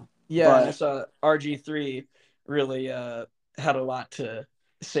 Yeah, I saw RG3 really had a lot to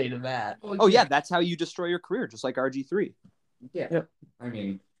say to that. Oh, yeah, that's how you destroy your career, just like RG3. Yeah. Yep. I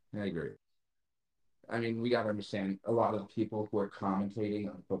mean, I agree. I mean, we got to understand a lot of the people who are commentating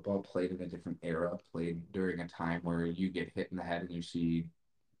on football played in a different era, played during a time where you get hit in the head and you see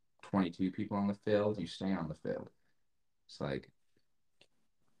 22 people on the field, you stay on the field. It's like,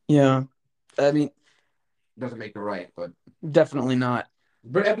 yeah, I mean, doesn't make it right, but definitely not.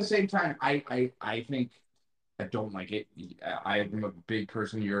 But at the same time, I think I don't like it. I'm a big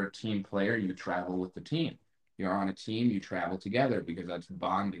person. You're a team player. You travel with the team. You're on a team. You travel together because that's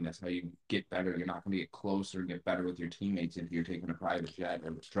bonding. That's how you get better. You're not going to get closer and get better with your teammates if you're taking a private jet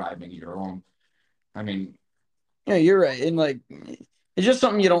or driving your own. I mean, yeah, you're right. And it's just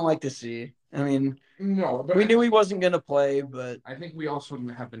something you don't like to see. I mean, no, but we knew he wasn't going to play, but I think we also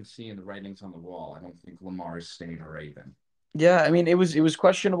have been seeing the writings on the wall. I don't think Lamar is staying a Raven. yeah, I mean, it was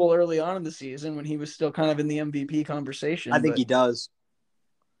questionable early on in the season when he was still kind of in the MVP conversation. I think he does.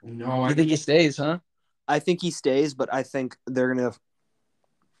 No, You think he stays, huh? I think he stays, but I think they're going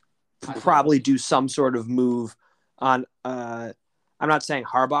to probably do some sort of move on. I'm not saying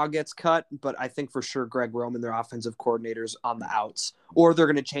Harbaugh gets cut, but I think for sure Greg Roman, their offensive coordinators, on the outs, or they're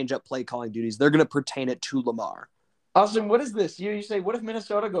going to change up play calling duties. They're going to pertain it to Lamar. Austin, what is this? You say, what if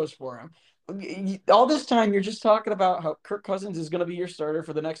Minnesota goes for him? All this time, you're just talking about how Kirk Cousins is going to be your starter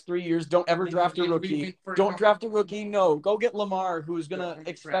for the next 3 years. Don't ever draft a rookie. Don't draft a rookie. No, go get Lamar, who's going to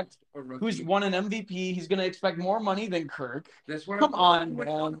expect, who's won an MVP. He's going to expect more money than Kirk. Come on,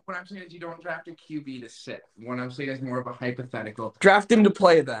 man. What I'm saying is you don't draft a QB to sit. What I'm saying is more of a hypothetical. Draft him to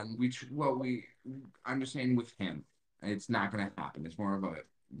play then. I'm just saying with him, it's not going to happen. It's more of a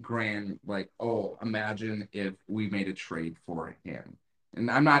grand, imagine if we made a trade for him. And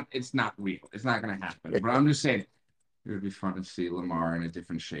it's not real. It's not going to happen. But I'm just saying, it would be fun to see Lamar in a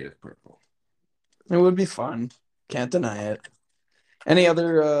different shade of purple. It would be fun. Can't deny it. Any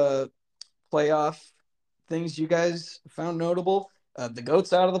other playoff things you guys found notable? The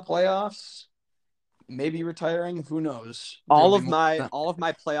GOAT's out of the playoffs. Maybe retiring. Who knows? All of my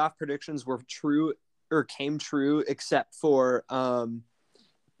playoff predictions were true or came true, except for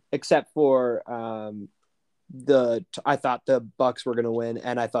I thought the Bucks were going to win,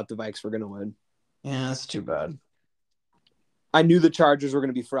 and I thought the Vikes were going to win. Yeah, that's too bad. I knew the Chargers were going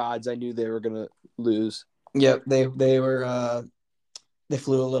to be frauds. I knew they were going to lose. Yep, they were They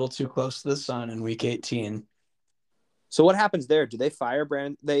flew a little too close to the sun in week 18. So what happens there? Do they fire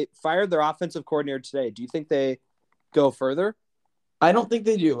Brandon? They fired their offensive coordinator today. Do you think they go further? I don't think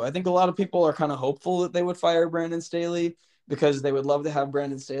they do. I think a lot of people are kind of hopeful that they would fire Brandon Staley because they would love to have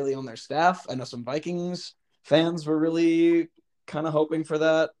Brandon Staley on their staff. I know some Vikings fans were really kind of hoping for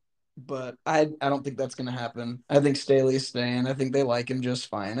that, but I don't think that's going to happen. I think Staley's staying. I think they like him just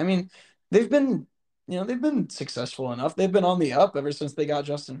fine. I mean, they've been, they've been successful enough. They've been on the up ever since they got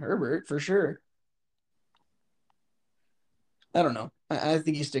Justin Herbert, for sure. I don't know. I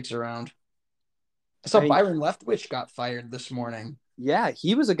think he sticks around. I saw Byron Leftwich got fired this morning. Yeah,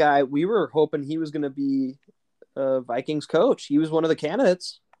 he was a guy we were hoping he was going to be a Vikings coach. He was one of the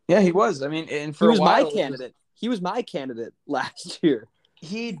candidates. Yeah, he was. I mean, and for he was a while, my candidate. He was my candidate last year.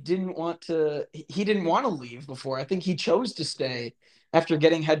 He didn't want to leave before. I think he chose to stay after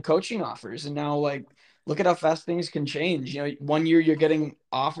getting head coaching offers. And now, like, look at how fast things can change. One year you're getting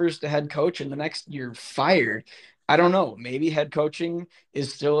offers to head coach and the next you're fired. I don't know. Maybe head coaching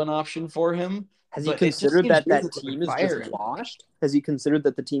is still an option for him. Has he considered that team is just washed? Has he considered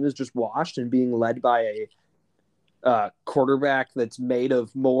that the team is just washed and being led by a quarterback that's made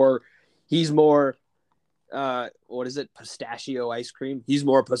of more – he's more what is it, pistachio ice cream? He's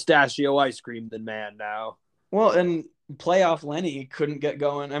more pistachio ice cream than man now. Well, and playoff Lenny couldn't get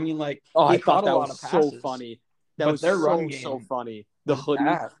going. I mean, like, I thought that was so funny. That was their run game so funny. The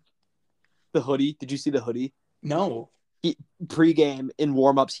hoodie. Did you see the hoodie? No. Pre-game in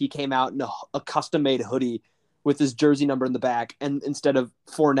warm-ups, he came out in a custom-made hoodie with his jersey number in the back, and instead of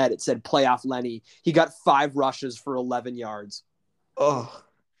Fournette, it said playoff Lenny. He got 5 rushes for 11 yards. Oh,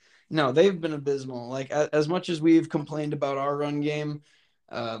 no, they've been abysmal. Like, as much as we've complained about our run game,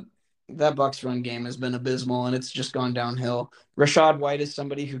 that Bucs run game has been abysmal, and it's just gone downhill. Rachaad White is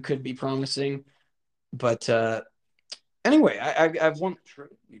somebody who could be promising, but anyway, I've one.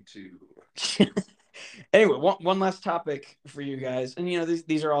 Anyway, one last topic for you guys, and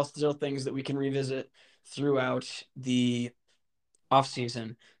these are all still things that we can revisit throughout the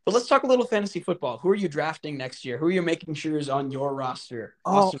offseason. But let's talk a little fantasy football. Who are you drafting next year? Who are you making sure is on your roster?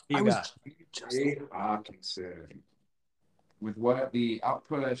 Austin, Jay Hawkinson. With what the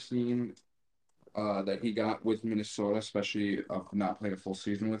output I've seen that he got with Minnesota, especially of not playing a full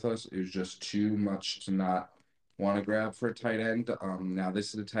season with us, it was just too much to not want to grab for a tight end. Now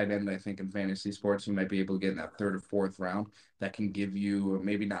this is a tight end I think in fantasy sports you might be able to get in that 3rd or 4th round that can give you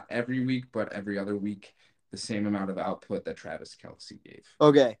maybe not every week but every other week the same amount of output that Travis Kelce gave.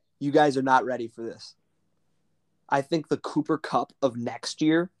 Okay, you guys are not ready for this. I think the Cooper Kupp of next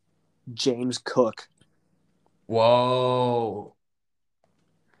year, James Cook. Whoa.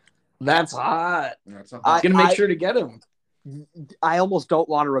 That's hot. I'm going to make sure to get him. I almost don't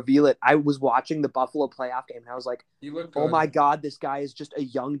want to reveal it. I was watching the Buffalo playoff game, and I was like, oh, my God, this guy is just a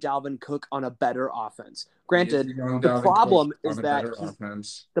young Dalvin Cook on a better offense. Granted, the problem is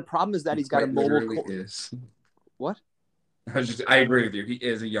that he's got a mobile – What? I agree with you. He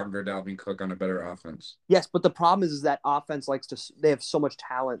is a younger Dalvin Cook on a better offense. Yes, but the problem is that offense they have so much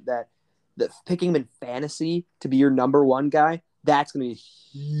talent that picking him in fantasy to be your number 1 guy, that's going to be a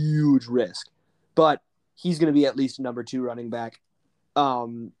huge risk. But he's going to be at least a number 2 running back.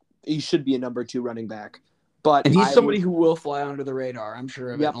 He should be a number 2 running back. And he's somebody who will fly under the radar, I'm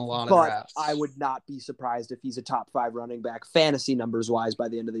sure of it in a lot of drafts. I would not be surprised if he's a top 5 running back, fantasy numbers-wise, by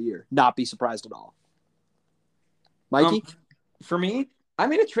the end of the year. Not be surprised at all. Mikey? For me, I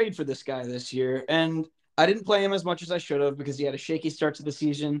made a trade for this guy this year, and I didn't play him as much as I should have because he had a shaky start to the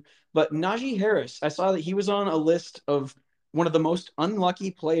season. But Najee Harris, I saw that he was on a list of one of the most unlucky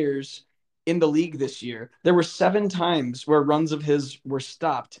players in the league this year. There were 7 times where runs of his were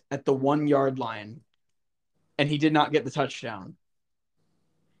stopped at the 1-yard line, and he did not get the touchdown.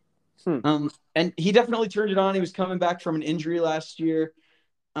 And he definitely turned it on. He was coming back from an injury last year.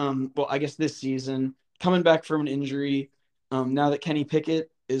 Well, I guess this season, coming back from an injury. Now that Kenny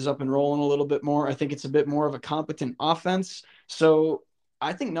Pickett is up and rolling a little bit more, I think it's a bit more of a competent offense. So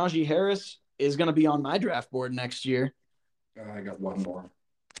I think Najee Harris is going to be on my draft board next year. I got one more.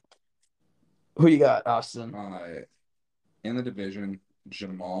 Who you got, Austin? In the division,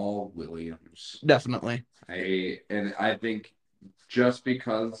 Jamal Williams. Definitely. I think just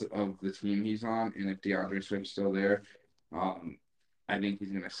because of the team he's on, and if DeAndre Swift's still there, I think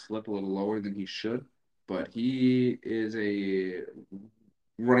he's going to slip a little lower than he should. But he is a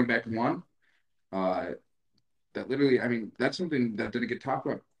running back 1 that literally, I mean, that's something that didn't get talked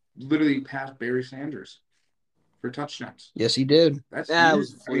about. Literally passed Barry Sanders for touchdowns. Yes, he did. That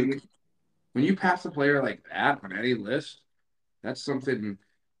was a fluke. When you pass a player like that on any list, that's something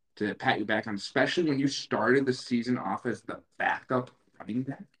to pat you back on, especially when you started the season off as the backup running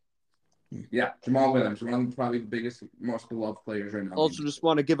back. Yeah, Jamal Williams, one of the probably the biggest, most beloved players right now. Also, just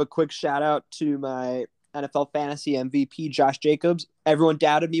want to give a quick shout out to my NFL fantasy MVP, Josh Jacobs. Everyone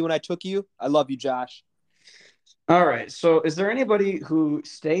doubted me when I took you. I love you, Josh. All right. So is there anybody who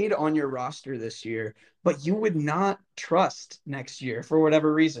stayed on your roster this year, but you would not trust next year for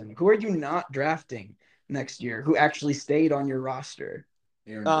whatever reason? Who are you not drafting next year who actually stayed on your roster?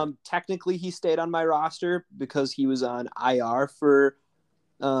 Technically, he stayed on my roster because he was on IR for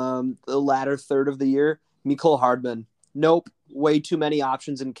the latter third of the year. Mecole Hardman. Nope. Way too many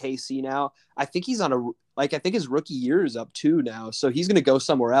options in KC now. I think he's on I think his rookie year is up too now. So he's going to go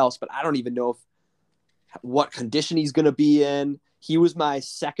somewhere else, but I don't even know what condition he's going to be in. He was my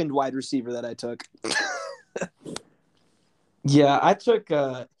second wide receiver that I took. Yeah, I took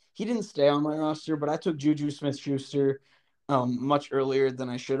he didn't stay on my roster, but I took Juju Smith-Schuster much earlier than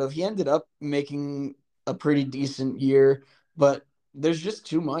I should have. He ended up making a pretty decent year, but there's just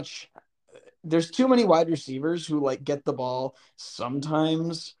too much. There's too many wide receivers who like get the ball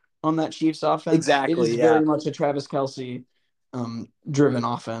sometimes on that Chiefs offense. Exactly, It is yeah. very much a Travis Kelce driven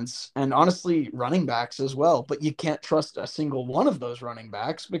offense, and honestly running backs as well, but you can't trust a single one of those running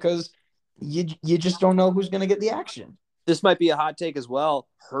backs because you just don't know who's going to get the action. This might be a hot take as well.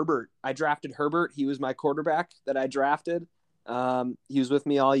 Herbert. I drafted Herbert. He was my quarterback that I drafted. He was with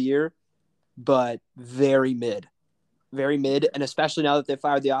me all year, but very mid. Very mid, and especially now that they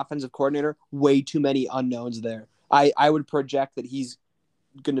fired the offensive coordinator, way too many unknowns there. I would project that he's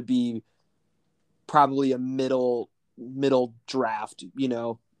going to be probably a middle draft,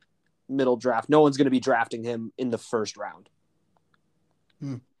 middle draft. No one's going to be drafting him in the first round.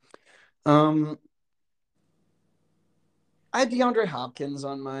 I had DeAndre Hopkins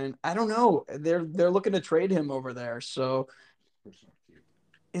on mine. I don't know. They're looking to trade him over there, so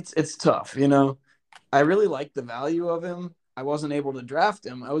it's tough, I really like the value of him. I wasn't able to draft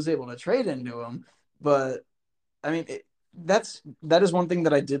him. I was able to trade into him, but I mean, that is one thing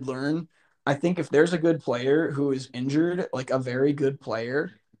that I did learn. I think if there's a good player who is injured, like a very good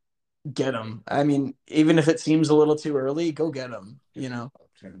player, get him. I mean, even if it seems a little too early, go get him. 10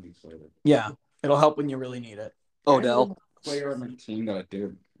 weeks later. Yeah, it'll help when you really need it. Odell. Player on my team that I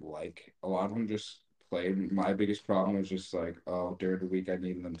did like. A lot of them just played. My biggest problem was just like, during the week I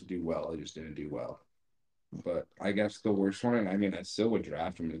needed them to do well. They just didn't do well. But I guess the worst one, and I mean, I still would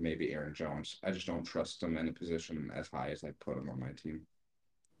draft him, is maybe Aaron Jones. I just don't trust him in a position as high as I put him on my team.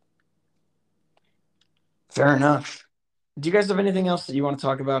 Fair enough. Do you guys have anything else that you want to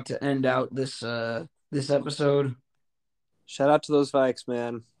talk about to end out this episode? Shout out to those Vikes,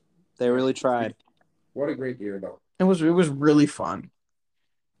 man. They really tried. What a great year, though. It was really fun.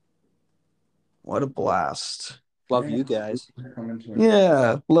 What a blast. Love you guys.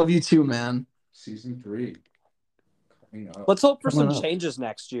 Yeah, love you too, man. Season 3 coming up. Let's hope for some changes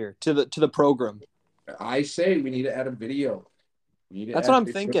next year to the program. I say we need to add a video. That's what I'm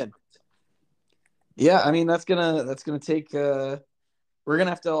thinking. Yeah, I mean that's gonna take. We're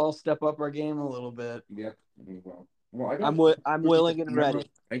gonna have to all step up our game a little bit. Yep. Well, I'm willing and ready.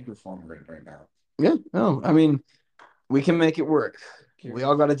 Microphone right now. Yeah. No, I mean we can make it work. We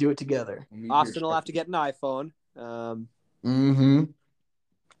all got to do it together. Austin will have to get an iPhone. Mm-hmm.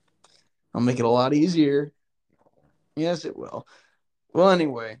 I'll make it a lot easier. Yes, it will. Well,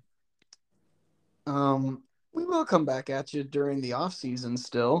 anyway, we will come back at you during the off season.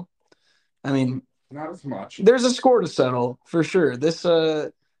 Still, I mean, not as much. There's a score to settle for sure. This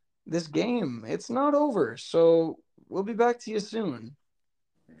game, it's not over. So we'll be back to you soon.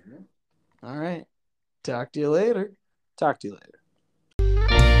 Mm-hmm. All right. Talk to you later.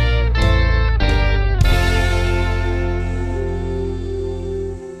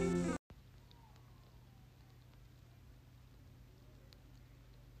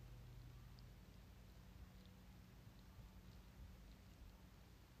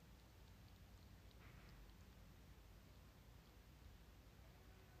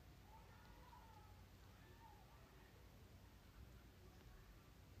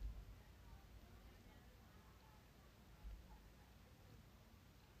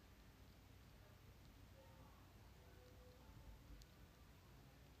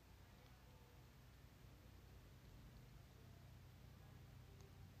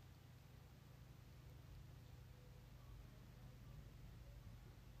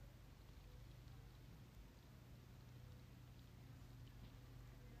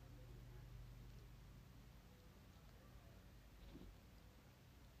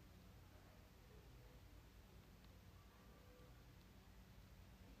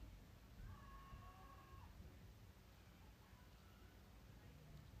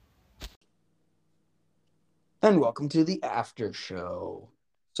 And welcome to the after show.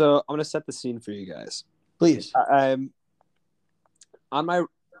 So I'm gonna set the scene for you guys. Please. I'm for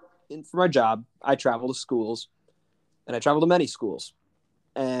my job. I travel to schools, and I travel to many schools,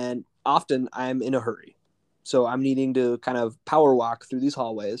 and often I'm in a hurry. So I'm needing to kind of power walk through these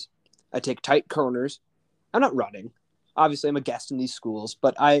hallways. I take tight corners. I'm not running. Obviously, I'm a guest in these schools,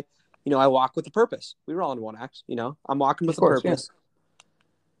 but I walk with a purpose. We were all in one act. I'm walking with a purpose.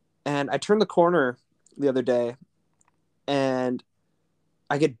 Yeah. And I turned the corner the other day, and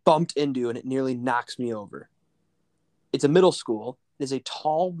I get bumped into, and it nearly knocks me over. It's a middle school. It is a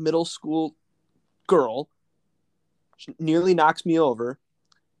tall middle school girl. She nearly knocks me over,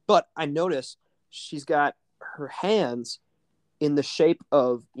 but I notice she's got her hands in the shape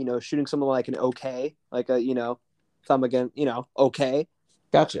of, shooting someone like an okay, like a, thumb again, okay.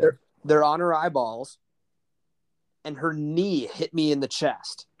 Gotcha. They're on her eyeballs, and her knee hit me in the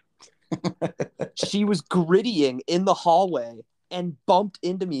chest. She was grittying in the hallway and bumped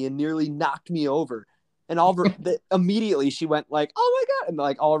into me and nearly knocked me over. And immediately she went like, "Oh my God." And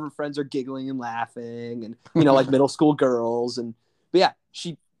like all of her friends are giggling and laughing and, like middle school girls. But yeah,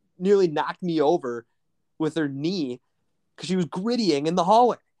 she nearly knocked me over with her knee because she was grittying in the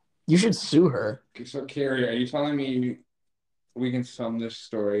hallway. You should sue her. So, Carrie, are you telling me we can sum this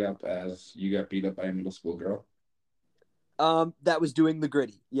story up as you got beat up by a middle school girl? That was doing the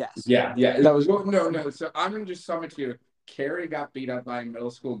gritty. Yes. Yeah. That was no. So I'm gonna just sum it to you. Carrie got beat up by a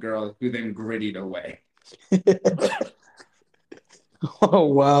middle school girl who then grittied away. Oh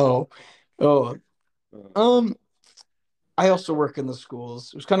wow. Oh. I also work in the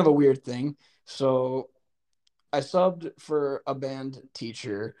schools. It was kind of a weird thing. So I subbed for a band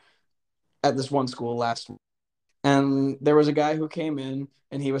teacher at this one school last week. And there was a guy who came in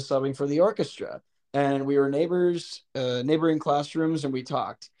and he was subbing for the orchestra. And we were neighbors, neighboring classrooms, and we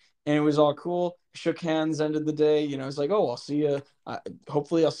talked. And it was all cool. Shook hands, ended the day. It's like, oh, I'll see you.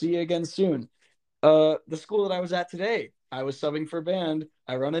 Hopefully I'll see you again soon. The school that I was at today, I was subbing for band.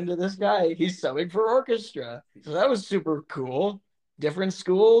 I run into this guy. He's subbing for orchestra. So that was super cool. Different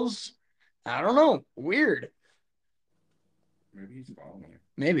schools. I don't know. Weird. Maybe he's following you.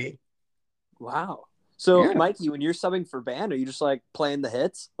 Maybe. Wow. So, Yeah. Mikey, when you're subbing for band, are you just like playing the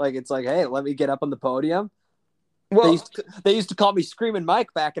hits? Like it's like, hey, let me get up on the podium. Well, they used to call me Screaming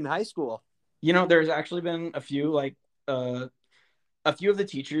Mike back in high school. there's actually been a few a few of the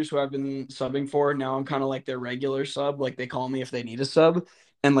teachers who I've been subbing for. Now I'm kind of like their regular sub. Like they call me if they need a sub,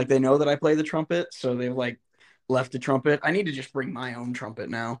 and like they know that I play the trumpet, so they've like left the trumpet. I need to just bring my own trumpet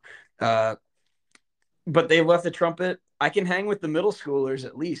now. But they've left the trumpet. I can hang with the middle schoolers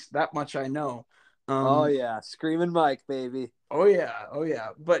at least. That much I know. Oh yeah, Screaming Mike, baby. Oh yeah.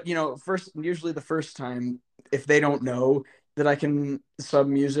 But usually the first time, if they don't know that I can sub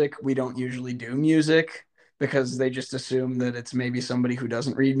music, we don't usually do music because they just assume that it's maybe somebody who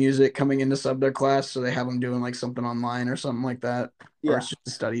doesn't read music coming in to sub their class, so they have them doing like something online or something like that, or it's just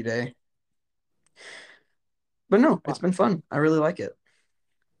a study day. But no, it's been fun. I really like it.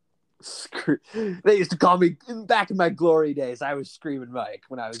 They used to call me back in my glory days. I was Screaming Mike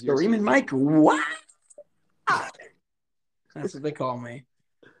when I was Screaming Mike. What? That's what they call me.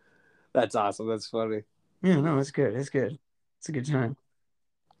 That's awesome. That's funny. Yeah, no, it's good. It's a good time.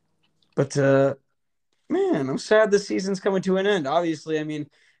 But man, I'm sad the season's coming to an end. Obviously, I mean,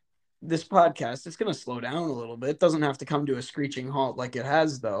 this podcast, it's gonna slow down a little bit. It doesn't have to come to a screeching halt like it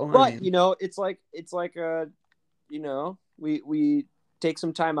has, though. But it's like we take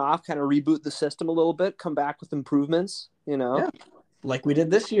some time off, kind of reboot the system a little bit, come back with improvements. Yeah, like we did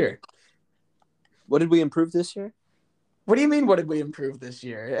this year. What did we improve this year? What do you mean? What did we improve this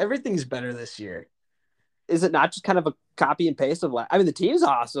year? Everything's better this year. Is it not just kind of a copy and paste of I mean, the team's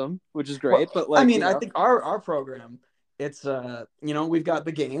awesome, which is great, but like, I think our program, it's we've got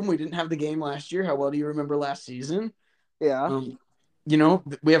the game. We didn't have the game last year. How well do you remember last season? Yeah.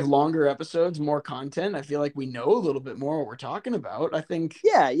 We have longer episodes, more content. I feel like we know a little bit more what we're talking about. I think.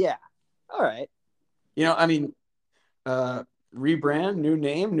 Yeah. All right. Rebrand, new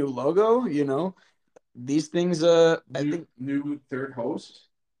name, new logo. These things. I think new third host.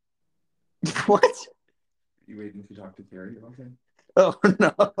 What? You waiting to talk to Terry about that? Oh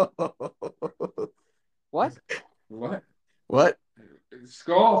no! What?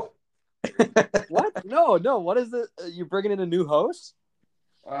 Skull. What? No. What is it? You bringing in a new host?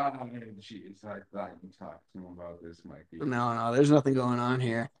 Jeez, I thought you talked to him about this, Mikey. No, there's nothing going on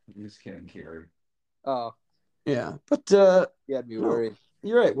here. I'm just kidding, Carrie. Oh, yeah, but you had me worried.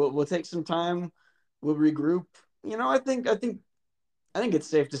 You're right. We'll take some time. We'll regroup. I think it's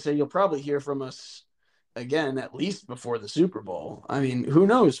safe to say you'll probably hear from us again, at least before the Super Bowl. I mean, who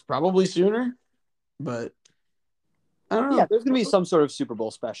knows? Probably sooner, but I don't know. Yeah, there's going to be some sort of Super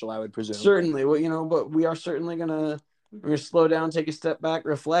Bowl special, I would presume. Certainly, well, but we are certainly we're gonna slow down, take a step back,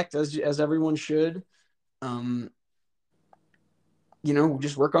 reflect as everyone should.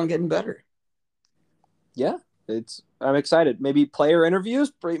 Just work on getting better. Yeah, I'm excited. Maybe player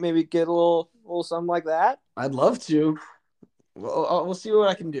interviews, maybe get a little something like that. I'd love to. Well, we'll see what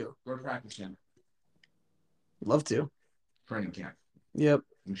I can do. Go to practice camp. Love to. Training camp. Yep.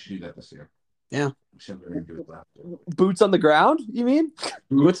 We should do that this year. Yeah. We should do it last year. Boots on the ground, you mean?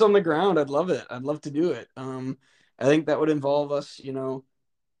 Boots on the ground. I'd love it. I'd love to do it. I think that would involve us,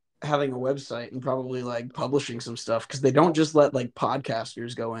 having a website and probably like publishing some stuff because they don't just let like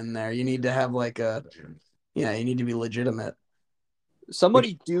podcasters go in there. You need to have like you need to be legitimate. Here's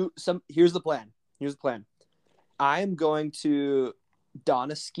the plan. I am going to don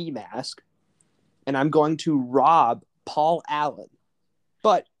a ski mask and I'm going to rob Paul Allen.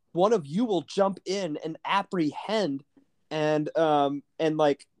 But one of you will jump in and apprehend and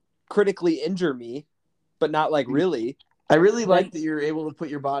like critically injure me, but not like really. I really like that you're able to put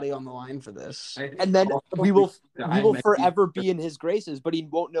your body on the line for this. And then we will forever be in his graces, but he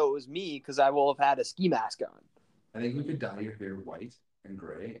won't know it was me because I will have had a ski mask on. I think we could dye your hair white and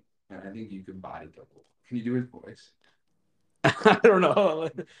gray, and I think you could body double. Can you do his voice? I don't know.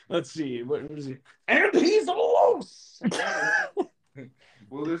 Let's see. What is he? And he's loose.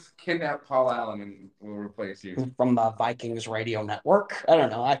 We'll just kidnap Paul Allen and we'll replace you. From the Vikings radio network. I don't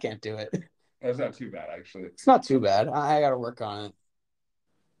know. I can't do it. That's not too bad, actually. It's not too bad. I got to work on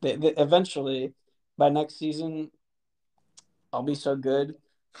it. Eventually, by next season, I'll be so good,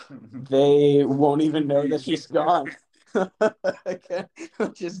 they won't even know that he's gone. I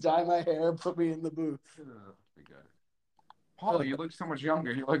can't just dye my hair, put me in the booth. Be good. Paul, you look so much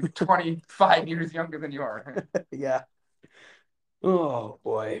younger. You look 25 years younger than you are. Yeah. Oh,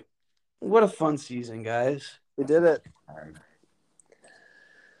 boy. What a fun season, guys. We did it.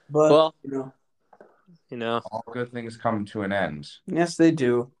 But, well, all good things come to an end. Yes, they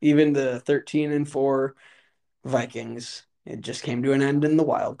do. Even the 13-4 Vikings, it just came to an end in the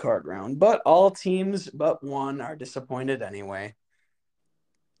wild card round. But all teams but one are disappointed anyway.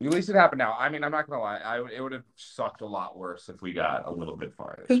 At least it happened now. I mean, I'm not gonna lie. It would have sucked a lot worse if we got a little bit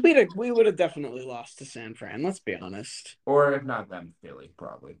farther. Because we would have definitely lost to San Fran. Let's be honest. Or if not them, Philly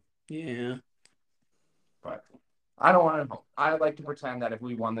probably. Yeah. But I don't want to. I like to pretend that if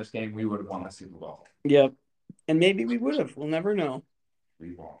we won this game, we would have won the Super Bowl. Yep. And maybe we would have. We'll never know.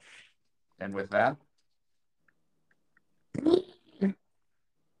 We won't. And with that,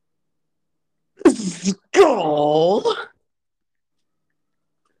 Skull.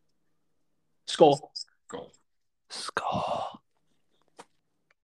 Skull. go. Skull.